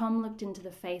 Tom looked into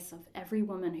the face of every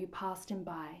woman who passed him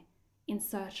by in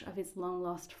search of his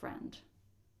long-lost friend.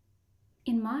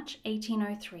 In March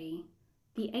 1803,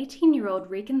 the 18-year-old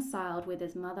reconciled with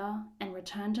his mother and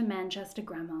returned to Manchester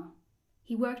Grammar.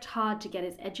 He worked hard to get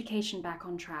his education back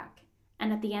on track,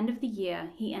 and at the end of the year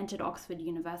he entered Oxford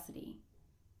University.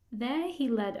 There he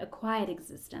led a quiet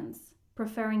existence,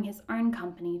 preferring his own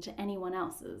company to anyone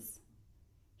else's.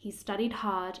 He studied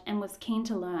hard and was keen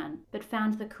to learn, but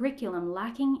found the curriculum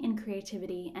lacking in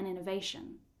creativity and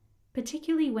innovation,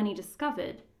 particularly when he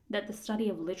discovered that the study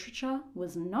of literature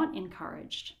was not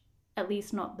encouraged, at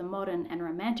least not the modern and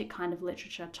romantic kind of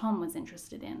literature Tom was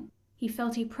interested in. He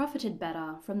felt he profited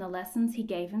better from the lessons he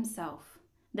gave himself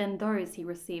than those he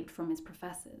received from his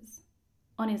professors.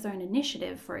 On his own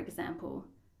initiative, for example,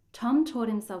 Tom taught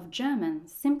himself German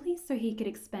simply so he could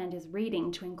expand his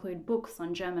reading to include books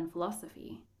on German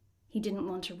philosophy. He didn't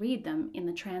want to read them in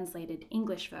the translated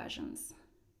English versions.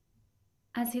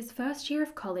 As his first year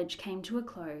of college came to a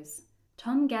close,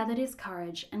 Tom gathered his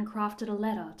courage and crafted a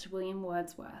letter to William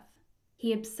Wordsworth.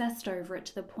 He obsessed over it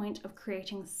to the point of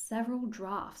creating several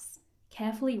drafts,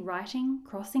 carefully writing,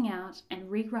 crossing out, and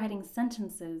rewriting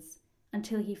sentences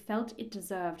until he felt it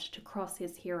deserved to cross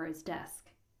his hero's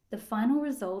desk. The final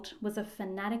result was a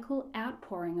fanatical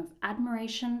outpouring of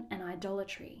admiration and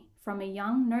idolatry from a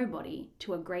young nobody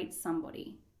to a great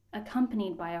somebody,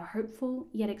 accompanied by a hopeful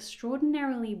yet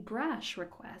extraordinarily brash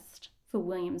request for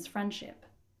William's friendship.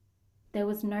 There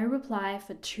was no reply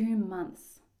for 2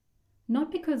 months.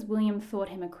 Not because William thought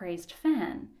him a crazed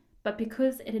fan, but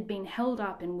because it had been held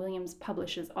up in William's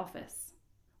publisher's office.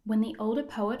 When the older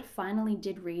poet finally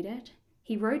did read it,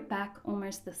 he wrote back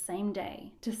almost the same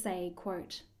day to say,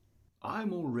 quote,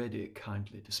 "I'm already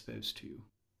kindly disposed to you."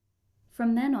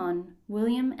 From then on,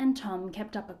 William and Tom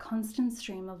kept up a constant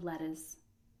stream of letters.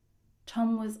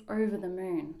 Tom was over the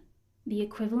moon. The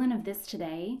equivalent of this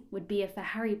today would be if a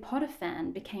Harry Potter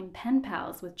fan became pen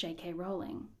pals with J.K.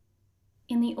 Rowling.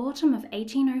 In the autumn of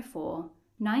 1804,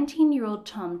 19-year-old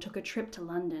Tom took a trip to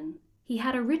London. He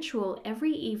had a ritual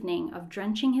every evening of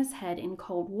drenching his head in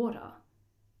cold water,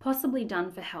 possibly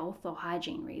done for health or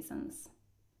hygiene reasons.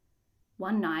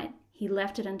 One night, he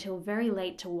left it until very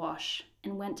late to wash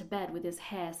and went to bed with his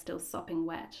hair still sopping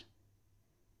wet.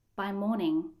 By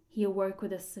morning, he awoke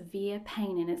with a severe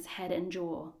pain in his head and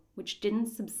jaw, which didn't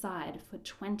subside for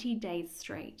 20 days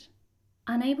straight.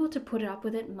 Unable to put up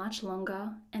with it much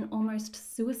longer and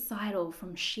almost suicidal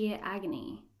from sheer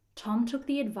agony, Tom took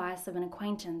the advice of an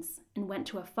acquaintance and went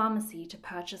to a pharmacy to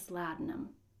purchase laudanum.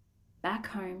 Back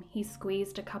home, he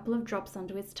squeezed a couple of drops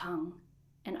onto his tongue,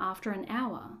 and after an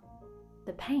hour,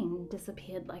 the pain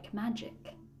disappeared like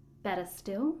magic. Better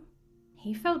still,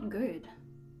 he felt good.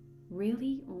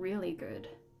 Really, really good.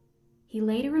 He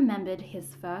later remembered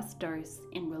his first dose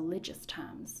in religious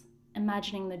terms,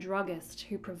 imagining the druggist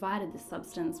who provided the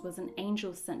substance was an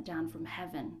angel sent down from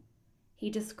heaven. He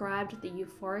described the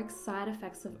euphoric side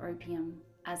effects of opium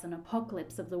as an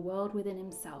apocalypse of the world within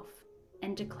himself,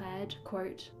 and declared,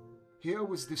 quote, Here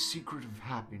was the secret of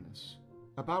happiness,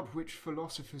 about which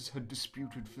philosophers had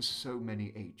disputed for so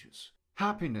many ages.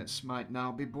 Happiness might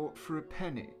now be bought for a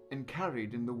penny and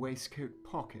carried in the waistcoat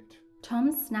pocket.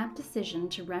 Tom's snap decision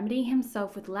to remedy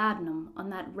himself with laudanum on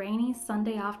that rainy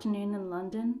Sunday afternoon in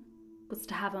London was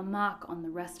to have a mark on the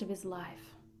rest of his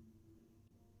life.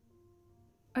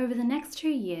 Over the next 2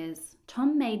 years,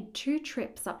 Tom made 2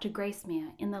 trips up to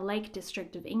Gracemere in the Lake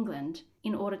District of England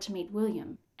in order to meet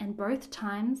William, and both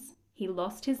times he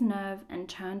lost his nerve and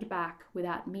turned back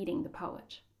without meeting the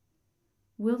poet.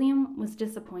 William was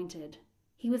disappointed.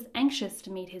 He was anxious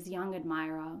to meet his young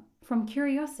admirer, from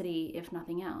curiosity if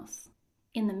nothing else.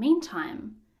 In the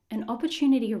meantime, an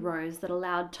opportunity arose that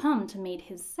allowed Tom to meet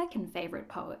his second favourite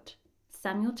poet,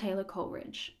 Samuel Taylor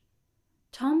Coleridge.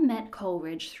 Tom met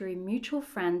Coleridge through mutual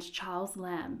friend Charles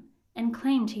Lamb and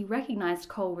claimed he recognised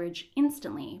Coleridge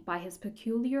instantly by his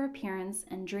peculiar appearance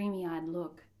and dreamy-eyed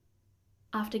look.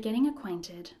 After getting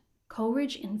acquainted,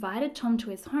 Coleridge invited Tom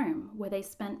to his home, where they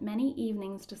spent many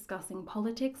evenings discussing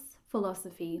politics,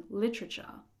 philosophy,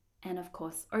 literature, and of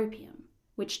course opium,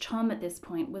 which Tom at this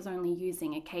point was only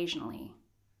using occasionally.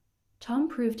 Tom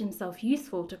proved himself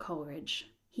useful to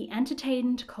Coleridge. He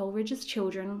entertained Coleridge's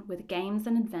children with games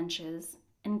and adventures,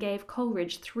 and gave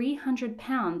Coleridge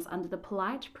 £300 under the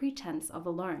polite pretense of a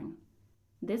loan.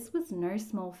 This was no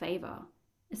small favour,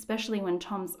 especially when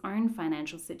Tom's own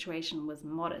financial situation was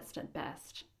modest at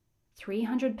best.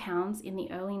 £300 in the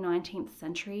early 19th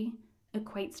century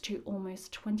equates to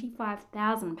almost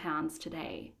 £25,000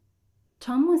 today.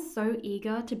 Tom was so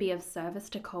eager to be of service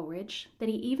to Coleridge that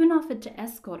he even offered to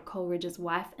escort Coleridge's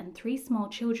wife and 3 small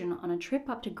children on a trip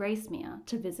up to Gracemere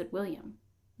to visit William.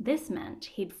 This meant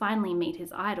he'd finally meet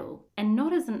his idol, and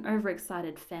not as an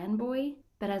overexcited fanboy,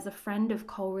 but as a friend of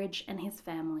Coleridge and his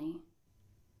family.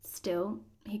 Still,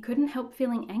 he couldn't help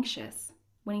feeling anxious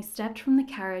when he stepped from the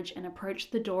carriage and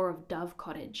approached the door of Dove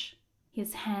Cottage.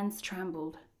 His hands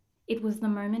trembled. It was the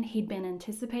moment he'd been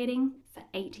anticipating for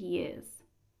 8 years.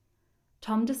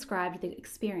 Tom described the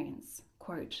experience,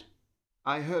 quote,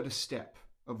 I heard a step,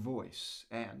 a voice,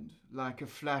 and, like a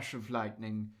flash of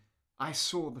lightning, I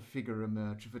saw the figure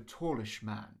emerge of a tallish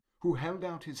man who held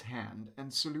out his hand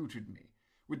and saluted me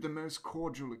with the most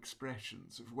cordial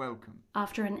expressions of welcome.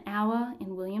 After an hour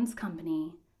in William's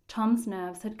company, Tom's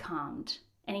nerves had calmed,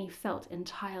 and he felt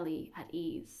entirely at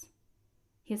ease.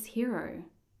 His hero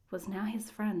was now his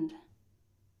friend.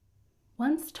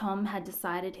 Once Tom had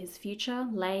decided his future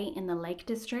lay in the Lake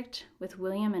District with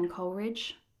William and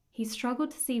Coleridge, he struggled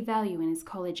to see value in his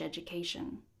college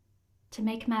education. To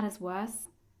make matters worse,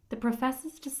 the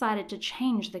professors decided to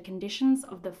change the conditions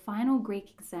of the final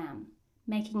Greek exam,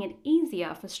 making it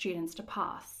easier for students to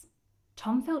pass.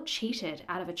 Tom felt cheated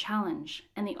out of a challenge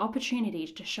and the opportunity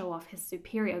to show off his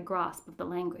superior grasp of the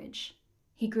language.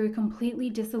 He grew completely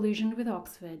disillusioned with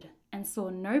Oxford and saw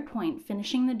no point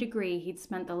finishing the degree he'd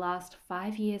spent the last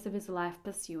 5 years of his life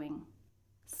pursuing.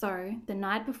 So, the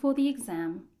night before the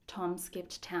exam, Tom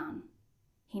skipped town.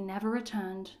 He never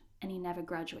returned, and he never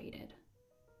graduated.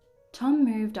 Tom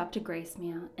moved up to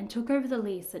Gracemere and took over the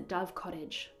lease at Dove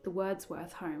Cottage, the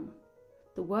Wordsworth home.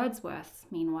 The Wordsworths,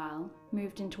 meanwhile,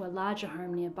 moved into a larger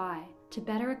home nearby to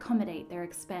better accommodate their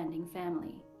expanding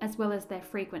family, as well as their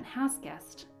frequent house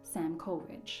guest, Sam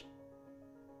Coleridge.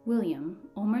 William,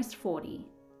 almost 40,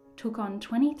 took on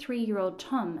 23-year-old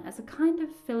Tom as a kind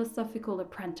of philosophical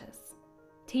apprentice,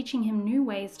 teaching him new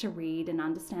ways to read and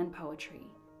understand poetry,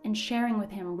 and sharing with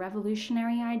him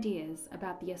revolutionary ideas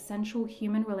about the essential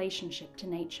human relationship to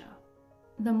nature.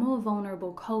 The more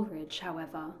vulnerable Coleridge,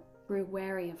 however, grew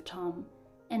wary of Tom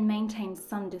and maintained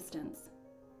some distance,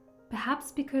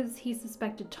 perhaps because he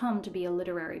suspected Tom to be a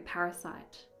literary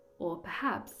parasite, or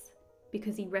perhaps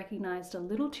because he recognized a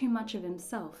little too much of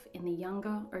himself in the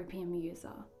younger opium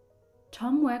user.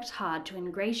 Tom worked hard to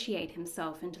ingratiate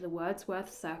himself into the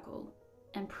Wordsworth circle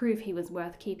and prove he was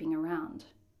worth keeping around.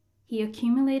 He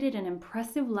accumulated an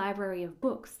impressive library of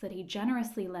books that he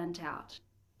generously lent out.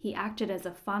 He acted as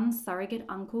a fun surrogate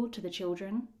uncle to the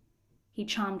children. He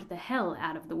charmed the hell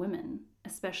out of the women,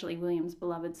 especially William's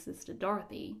beloved sister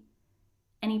Dorothy,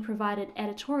 and he provided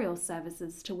editorial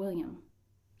services to William.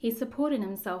 He supported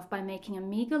himself by making a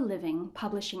meager living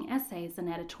publishing essays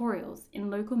and editorials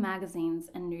in local magazines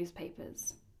and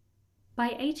newspapers. By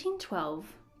 1812,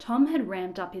 Tom had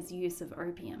ramped up his use of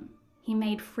opium. He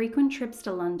made frequent trips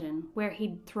to London, where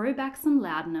he'd throw back some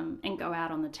laudanum and go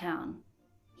out on the town.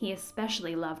 He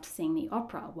especially loved seeing the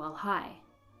opera while high,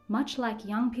 much like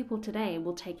young people today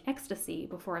will take ecstasy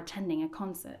before attending a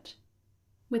concert.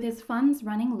 With his funds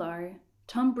running low,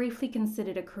 Tom briefly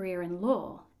considered a career in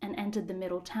law and entered the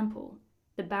Middle Temple,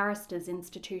 the barristers'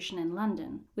 institution in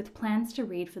London, with plans to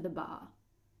read for the bar,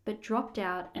 but dropped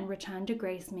out and returned to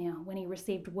Gracemere when he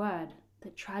received word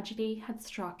that tragedy had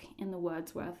struck in the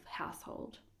Wordsworth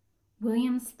household.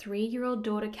 William's 3-year-old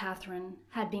daughter Catherine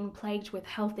had been plagued with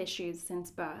health issues since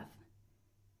birth.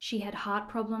 She had heart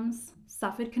problems,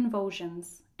 suffered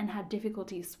convulsions, and had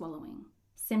difficulty swallowing,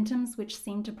 symptoms which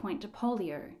seemed to point to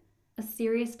polio, a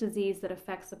serious disease that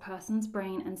affects a person's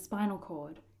brain and spinal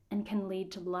cord and can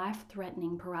lead to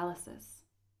life-threatening paralysis.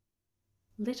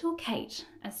 Little Kate,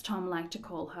 as Tom liked to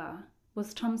call her,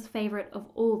 was Tom's favourite of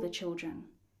all the children,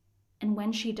 and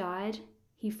when she died,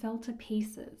 he fell to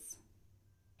pieces.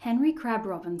 Henry Crabb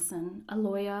Robinson, a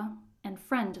lawyer and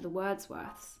friend to the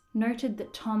Wordsworths, noted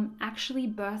that Tom actually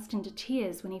burst into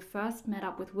tears when he first met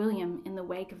up with William in the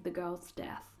wake of the girl's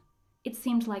death. It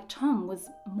seemed like Tom was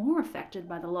more affected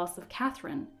by the loss of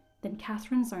Catherine than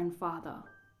Catherine's own father.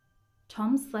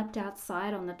 Tom slept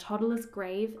outside on the toddler's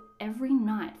grave every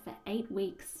night for 8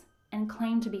 weeks and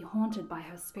claimed to be haunted by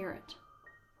her spirit.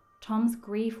 Tom's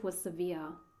grief was severe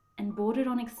and bordered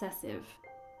on excessive,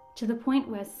 to the point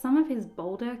where some of his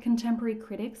bolder contemporary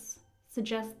critics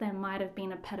suggest there might have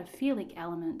been a pedophilic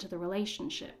element to the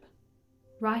relationship.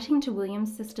 Writing to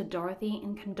William's sister Dorothy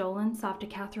in condolence after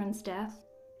Catherine's death,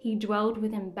 he dwelled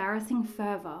with embarrassing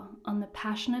fervour on the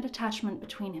passionate attachment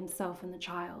between himself and the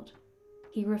child.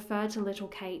 He referred to little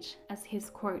Kate as his,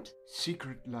 quote,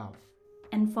 secret love,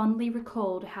 and fondly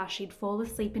recalled how she'd fall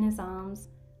asleep in his arms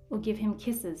or give him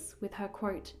kisses with her,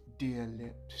 quote, dear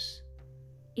lips.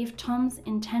 If Tom's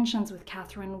intentions with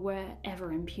Catherine were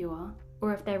ever impure,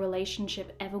 or if their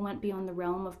relationship ever went beyond the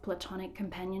realm of platonic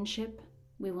companionship,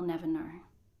 we will never know.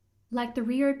 Like the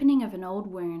reopening of an old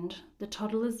wound, the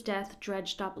toddler's death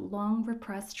dredged up long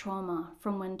repressed trauma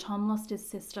from when Tom lost his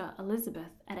sister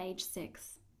Elizabeth at age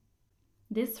 6.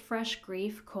 This fresh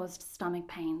grief caused stomach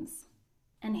pains,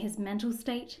 and his mental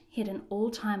state hit an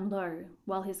all-time low,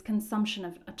 while his consumption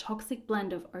of a toxic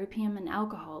blend of opium and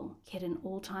alcohol hit an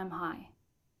all-time high.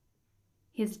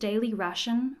 His daily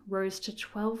ration rose to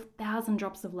 12,000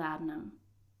 drops of laudanum,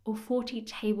 or 40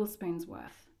 tablespoons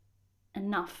worth,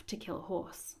 enough to kill a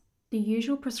horse. The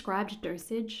usual prescribed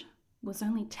dosage was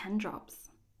only 10 drops.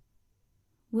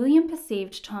 William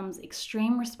perceived Tom's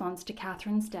extreme response to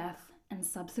Catherine's death and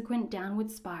subsequent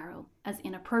downward spiral as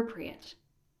inappropriate,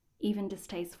 even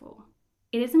distasteful.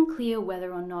 It isn't clear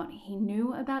whether or not he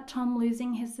knew about Tom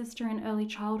losing his sister in early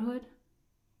childhood.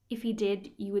 If he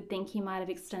did, you would think he might have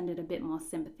extended a bit more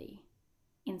sympathy.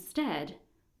 Instead,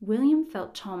 William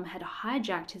felt Tom had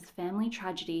hijacked his family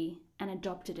tragedy and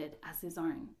adopted it as his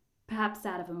own, perhaps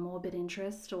out of a morbid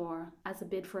interest or as a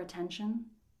bid for attention,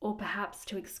 or perhaps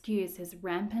to excuse his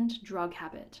rampant drug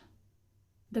habit.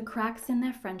 The cracks in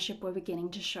their friendship were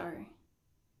beginning to show.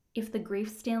 If the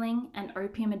grief-stealing and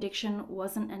opium addiction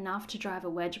wasn't enough to drive a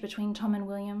wedge between Tom and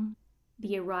William,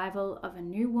 the arrival of a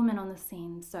new woman on the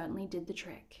scene certainly did the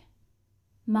trick.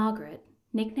 Margaret,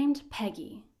 nicknamed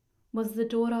Peggy, was the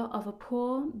daughter of a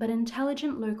poor but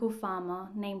intelligent local farmer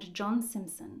named John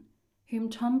Simpson, whom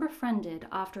Tom befriended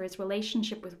after his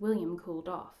relationship with William cooled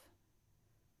off.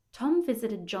 Tom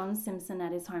visited John Simpson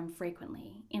at his home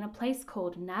frequently, in a place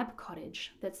called Nab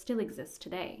Cottage that still exists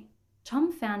today.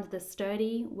 Tom found the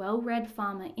sturdy, well-read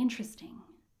farmer interesting,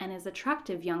 and his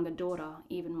attractive younger daughter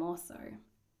even more so.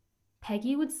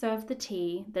 Peggy would serve the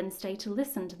tea, then stay to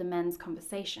listen to the men's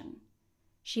conversation.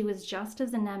 She was just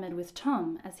as enamored with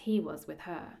Tom as he was with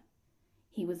her.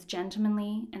 He was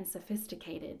gentlemanly and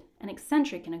sophisticated, and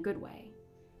eccentric in a good way,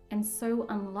 and so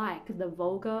unlike the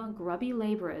vulgar, grubby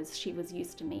labourers she was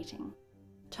used to meeting.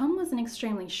 Tom was an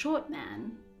extremely short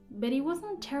man, but he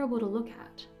wasn't terrible to look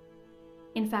at.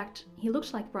 In fact, he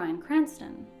looked like Bryan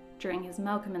Cranston during his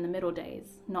Malcolm in the Middle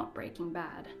days, not Breaking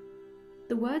Bad.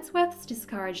 The Wordsworths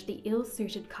discouraged the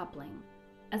ill-suited coupling.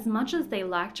 As much as they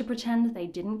liked to pretend they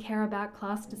didn't care about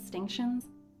class distinctions,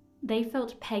 they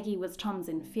felt Peggy was Tom's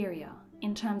inferior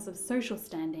in terms of social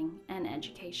standing and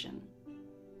education.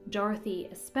 Dorothy,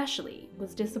 especially,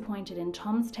 was disappointed in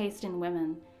Tom's taste in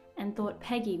women and thought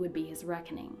Peggy would be his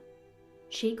reckoning.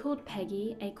 She called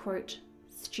Peggy a, quote,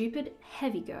 stupid,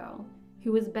 heavy girl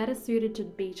who was better suited to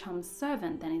be Tom's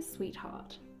servant than his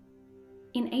sweetheart.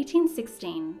 In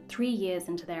 1816, 3 years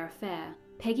into their affair,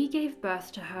 Peggy gave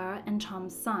birth to her and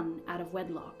Tom's son out of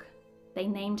wedlock. They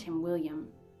named him William.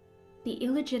 The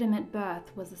illegitimate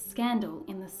birth was a scandal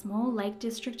in the small Lake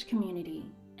District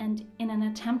community, and in an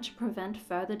attempt to prevent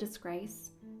further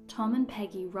disgrace, Tom and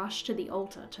Peggy rushed to the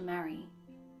altar to marry.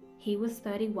 He was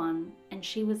 31 and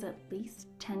she was at least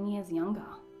 10 years younger.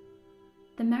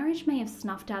 The marriage may have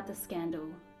snuffed out the scandal,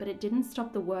 but it didn't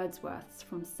stop the Wordsworths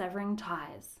from severing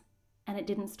ties, and it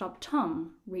didn't stop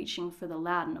Tom reaching for the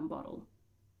laudanum bottle.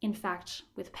 In fact,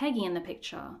 with Peggy in the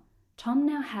picture, Tom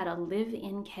now had a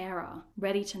live-in carer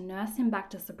ready to nurse him back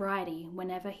to sobriety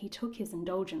whenever he took his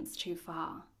indulgence too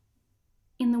far.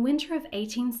 In the winter of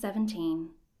 1817,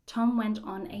 Tom went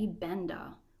on a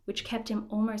bender, which kept him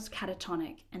almost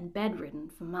catatonic and bedridden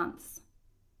for months.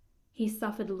 He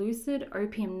suffered lucid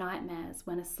opium nightmares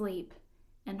when asleep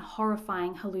and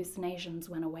horrifying hallucinations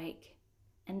when awake,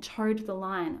 and towed the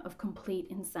line of complete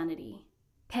insanity.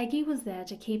 Peggy was there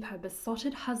to keep her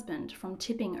besotted husband from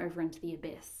tipping over into the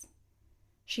abyss.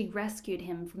 She rescued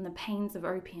him from the pains of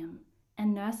opium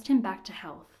and nursed him back to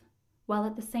health, while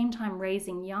at the same time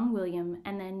raising young William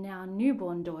and their now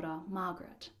newborn daughter,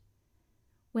 Margaret.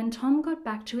 When Tom got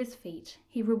back to his feet,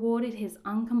 he rewarded his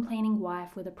uncomplaining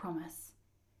wife with a promise.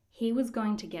 He was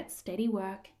going to get steady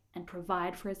work and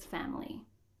provide for his family.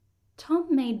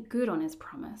 Tom made good on his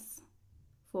promise.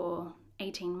 For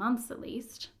 18 months at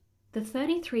least. The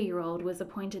 33-year-old was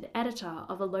appointed editor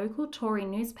of a local Tory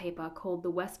newspaper called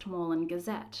the Westmoreland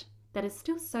Gazette that is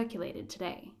still circulated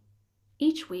today.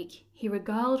 Each week, he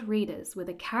regaled readers with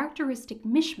a characteristic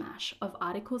mishmash of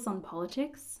articles on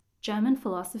politics, German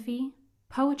philosophy,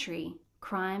 poetry,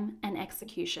 crime, and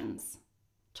executions.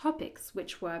 Topics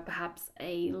which were perhaps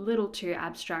a little too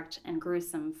abstract and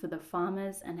gruesome for the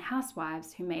farmers and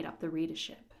housewives who made up the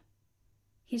readership.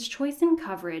 His choice in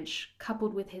coverage,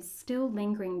 coupled with his still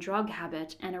lingering drug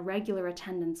habit and irregular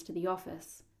attendance to the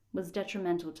office, was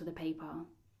detrimental to the paper.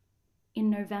 In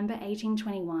November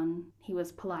 1821, he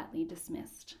was politely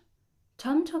dismissed.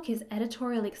 Tom took his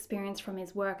editorial experience from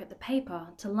his work at the paper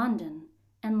to London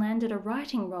and landed a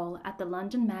writing role at the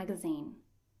London Magazine.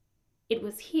 It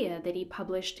was here that he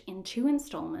published in 2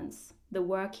 installments the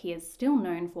work he is still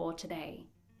known for today,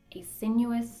 a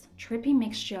sinuous, trippy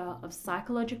mixture of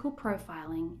psychological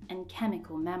profiling and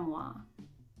chemical memoir,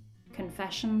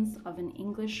 Confessions of an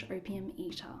English Opium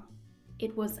Eater.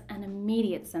 It was an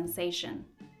immediate sensation,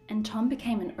 and Tom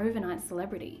became an overnight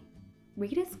celebrity.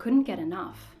 Readers couldn't get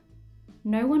enough.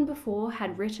 No one before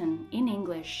had written, in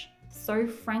English, so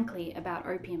frankly about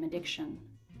opium addiction.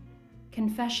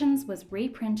 Confessions was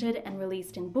reprinted and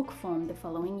released in book form the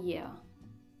following year.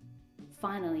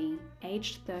 Finally,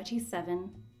 aged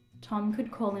 37, Tom could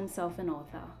call himself an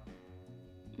author.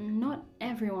 Not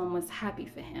everyone was happy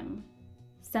for him.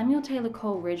 Samuel Taylor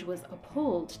Coleridge was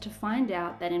appalled to find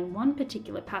out that in one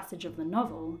particular passage of the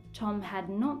novel, Tom had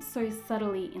not so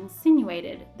subtly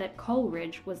insinuated that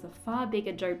Coleridge was a far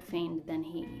bigger dope fiend than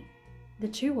he. The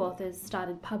 2 authors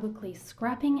started publicly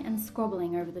scrapping and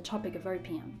squabbling over the topic of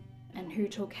opium, and who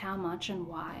took how much and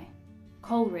why.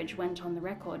 Coleridge went on the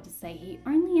record to say he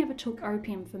only ever took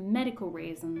opium for medical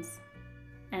reasons,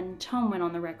 and Tom went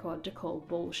on the record to call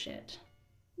bullshit.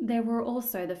 There were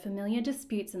also the familiar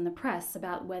disputes in the press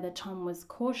about whether Tom was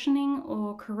cautioning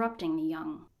or corrupting the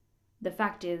young. The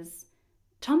fact is,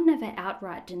 Tom never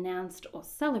outright denounced or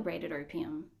celebrated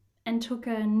opium, and took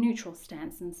a neutral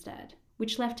stance instead,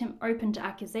 which left him open to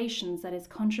accusations that his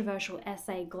controversial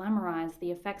essay glamorized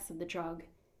the effects of the drug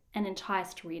and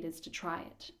enticed readers to try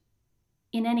it.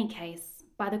 In any case,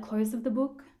 by the close of the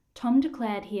book, Tom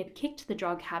declared he had kicked the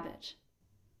drug habit.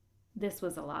 This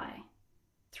was a lie.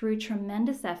 Through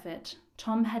tremendous effort,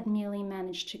 Tom had merely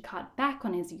managed to cut back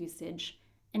on his usage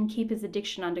and keep his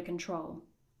addiction under control,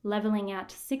 leveling out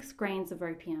to 6 grains of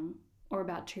opium, or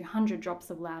about 200 drops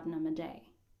of laudanum a day.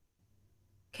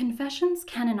 Confessions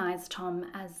canonized Tom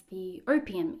as the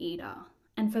opium eater,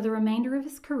 and for the remainder of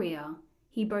his career,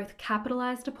 he both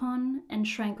capitalized upon and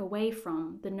shrank away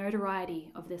from the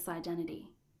notoriety of this identity.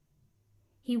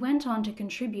 He went on to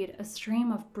contribute a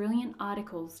stream of brilliant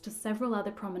articles to several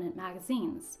other prominent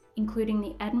magazines, including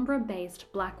the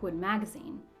Edinburgh-based Blackwood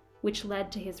magazine, which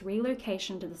led to his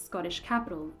relocation to the Scottish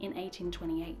capital in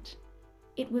 1828.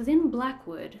 It was in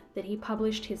Blackwood that he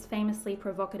published his famously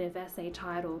provocative essay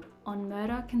titled "On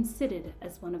Murder Considered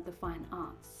as One of the Fine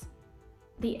Arts."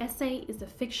 The essay is a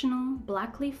fictional,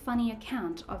 blackly funny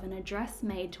account of an address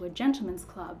made to a gentleman's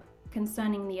club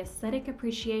concerning the aesthetic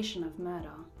appreciation of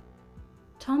murder.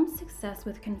 Tom's success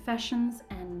with Confessions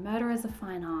and Murder as a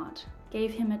Fine Art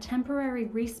gave him a temporary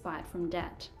respite from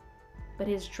debt, but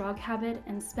his drug habit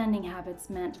and spending habits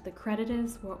meant the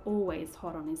creditors were always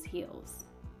hot on his heels.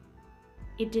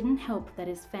 It didn't help that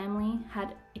his family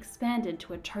had expanded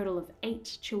to a total of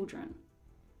 8 children.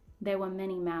 There were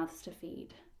many mouths to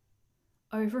feed.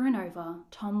 Over and over,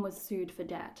 Tom was sued for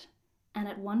debt, and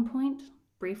at one point,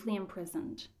 briefly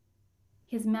imprisoned.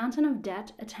 His mountain of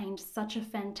debt attained such a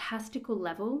fantastical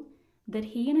level that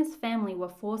he and his family were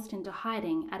forced into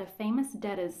hiding at a famous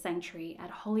debtors' sanctuary at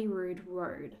Holyrood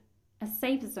Road, a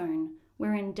safe zone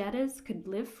wherein debtors could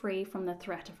live free from the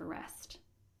threat of arrest.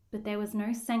 But there was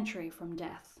no sanctuary from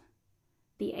death.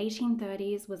 The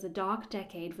 1830s was a dark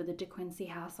decade for the De Quincey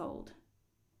household.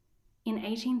 In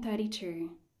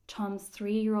 1832, Tom's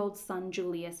 3-year-old son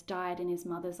Julius died in his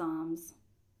mother's arms.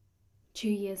 2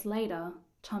 years later,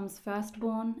 Tom's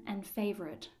firstborn and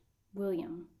favourite,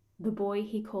 William, the boy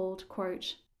he called,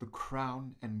 quote, "the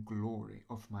crown and glory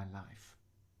of my life,"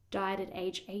 died at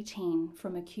age 18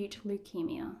 from acute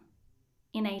leukemia.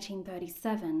 In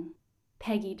 1837,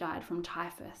 Peggy died from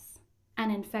typhus,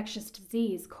 an infectious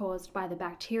disease caused by the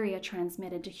bacteria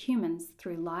transmitted to humans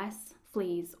through lice,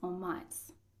 fleas, or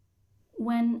mites.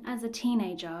 When, as a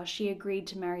teenager, she agreed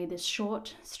to marry this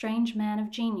short, strange man of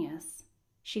genius,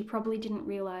 she probably didn't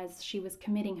realize she was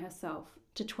committing herself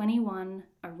to 21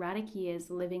 erratic years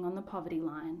living on the poverty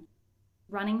line,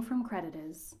 running from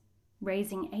creditors,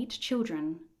 raising 8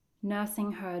 children,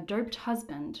 nursing her doped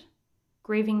husband,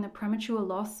 grieving the premature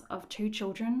loss of 2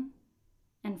 children,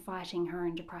 and fighting her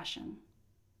own depression.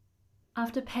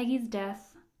 After Peggy's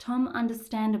death, Tom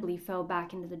understandably fell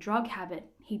back into the drug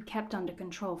habit he'd kept under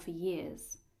control for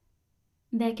years.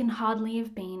 There can hardly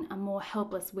have been a more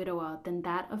helpless widower than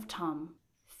that of Tom,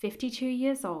 52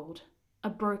 years old, a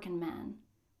broken man,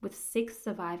 with 6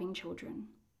 surviving children.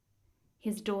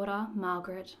 His daughter,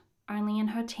 Margaret, only in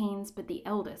her teens but the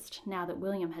eldest now that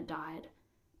William had died,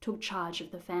 took charge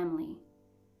of the family.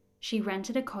 She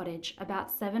rented a cottage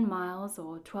about 7 miles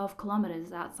or 12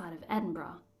 kilometres outside of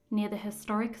Edinburgh, near the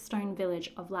historic stone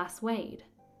village of Lasswade,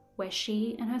 where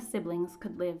she and her siblings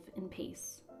could live in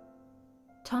peace.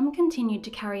 Tom continued to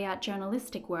carry out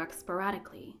journalistic work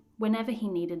sporadically, whenever he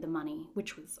needed the money,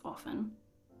 which was often.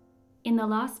 In the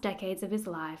last decades of his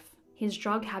life, his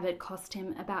drug habit cost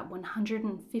him about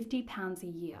 £150 a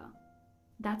year.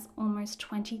 That's almost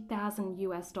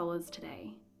 $20,000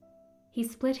 today. He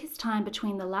split his time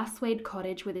between the Lasswade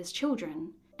cottage with his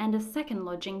children and a second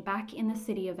lodging back in the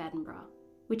city of Edinburgh,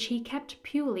 which he kept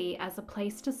purely as a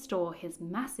place to store his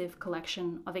massive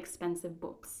collection of expensive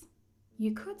books.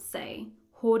 You could say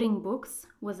hoarding books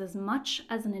was as much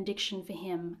as an addiction for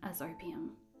him as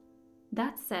opium.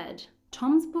 That said,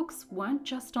 Tom's books weren't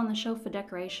just on the shelf for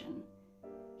decoration.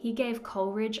 He gave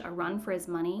Coleridge a run for his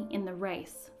money in the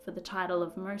race for the title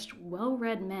of most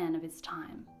well-read man of his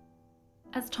time.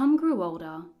 As Tom grew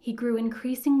older, he grew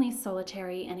increasingly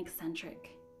solitary and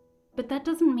eccentric. But that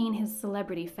doesn't mean his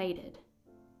celebrity faded.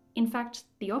 In fact,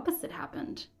 the opposite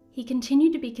happened. He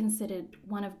continued to be considered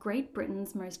one of Great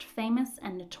Britain's most famous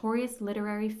and notorious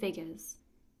literary figures,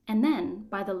 and then,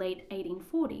 by the late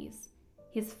 1840s,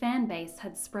 his fan base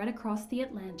had spread across the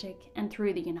Atlantic and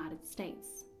through the United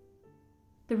States.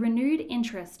 The renewed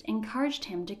interest encouraged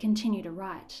him to continue to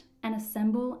write and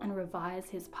assemble and revise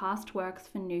his past works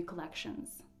for new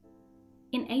collections.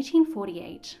 In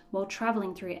 1848, while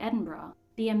travelling through Edinburgh,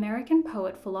 the American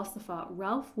poet-philosopher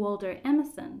Ralph Waldo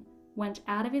Emerson went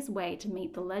out of his way to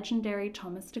meet the legendary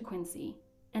Thomas De Quincey,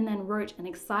 and then wrote an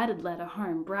excited letter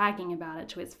home bragging about it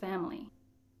to his family.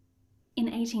 In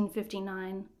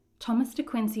 1859, Thomas de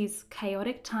Quincey's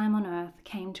chaotic time on Earth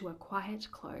came to a quiet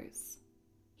close.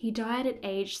 He died at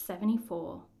age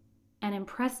 74, an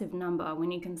impressive number when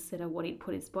you consider what he'd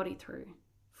put his body through.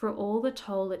 For all the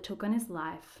toll it took on his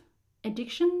life,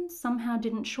 addiction somehow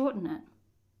didn't shorten it.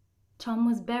 Tom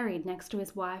was buried next to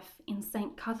his wife in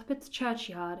St. Cuthbert's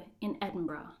churchyard in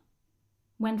Edinburgh.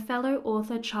 When fellow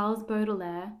author Charles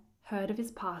Baudelaire heard of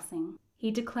his passing,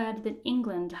 he declared that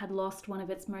England had lost one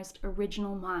of its most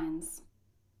original minds.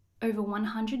 Over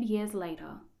 100 years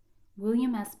later,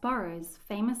 William S. Burroughs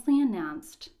famously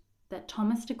announced that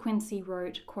Thomas de Quincey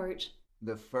wrote, quote,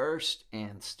 "The first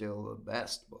and still the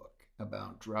best book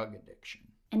about drug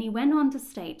addiction." And he went on to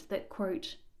state that,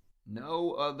 quote,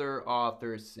 "No other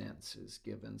author since has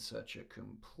given such a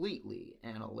completely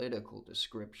analytical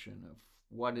description of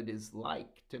what it is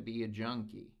like to be a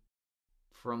junkie,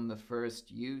 from the first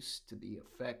use to the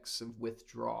effects of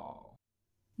withdrawal."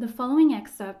 The following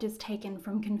excerpt is taken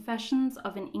from Confessions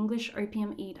of an English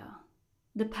Opium Eater.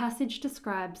 The passage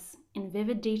describes, in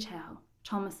vivid detail,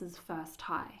 Thomas's first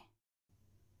high.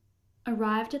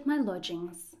 Arrived at my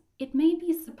lodgings, it may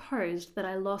be supposed that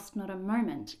I lost not a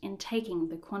moment in taking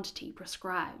the quantity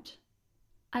prescribed.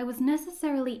 I was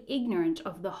necessarily ignorant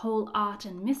of the whole art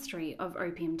and mystery of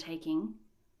opium taking,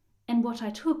 and what I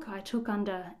took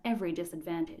under every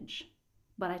disadvantage.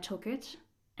 But I took it,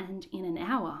 and in an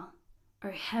hour, oh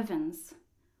heavens,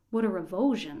 what a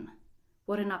revulsion,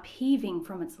 what an upheaving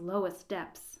from its lowest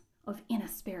depths of inner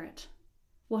spirit,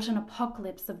 what an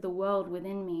apocalypse of the world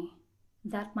within me.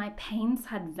 That my pains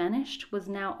had vanished was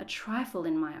now a trifle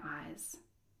in my eyes.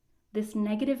 This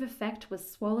negative effect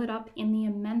was swallowed up in the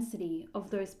immensity of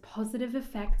those positive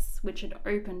effects which had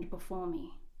opened before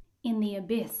me, in the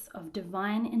abyss of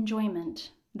divine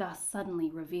enjoyment thus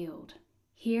suddenly revealed.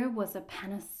 Here was a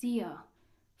panacea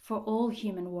for all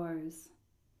human woes.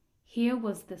 Here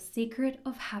was the secret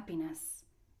of happiness,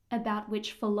 about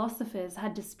which philosophers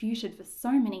had disputed for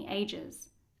so many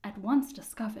ages, at once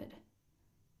discovered.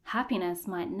 Happiness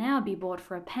might now be bought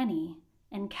for a penny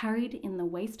and carried in the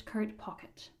waistcoat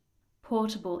pocket.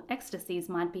 Portable ecstasies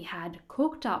might be had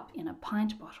corked up in a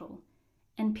pint bottle,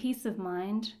 and peace of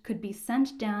mind could be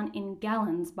sent down in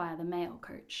gallons by the mail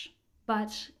coach.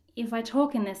 But if I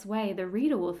talk in this way, the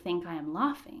reader will think I am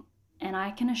laughing, and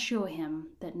I can assure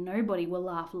him that nobody will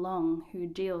laugh long who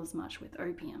deals much with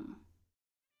opium.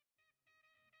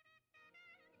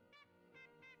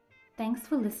 Thanks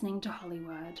for listening to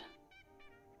Hollyword.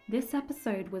 This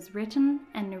episode was written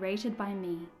and narrated by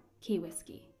me, Key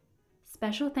Whiskey.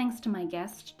 Special thanks to my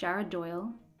guest, Jared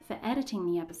Doyle, for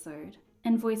editing the episode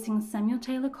and voicing Samuel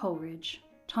Taylor Coleridge,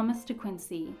 Thomas de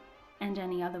Quincey, and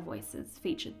any other voices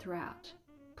featured throughout.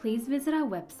 Please visit our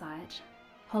website,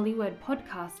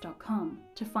 hollywordpodcast.com,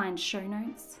 to find show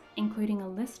notes, including a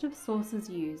list of sources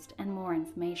used and more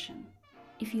information.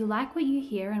 If you like what you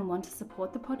hear and want to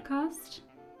support the podcast,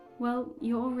 well,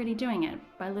 you're already doing it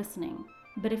by listening.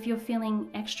 But if you're feeling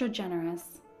extra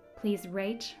generous, please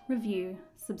rate, review,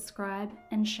 subscribe,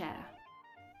 and share.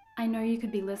 I know you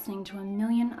could be listening to a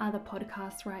million other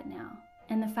podcasts right now,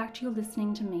 and the fact you're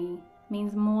listening to me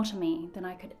means more to me than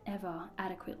I could ever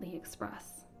adequately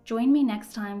express. Join me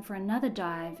next time for another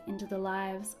dive into the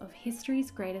lives of history's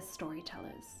greatest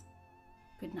storytellers.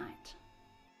 Good night.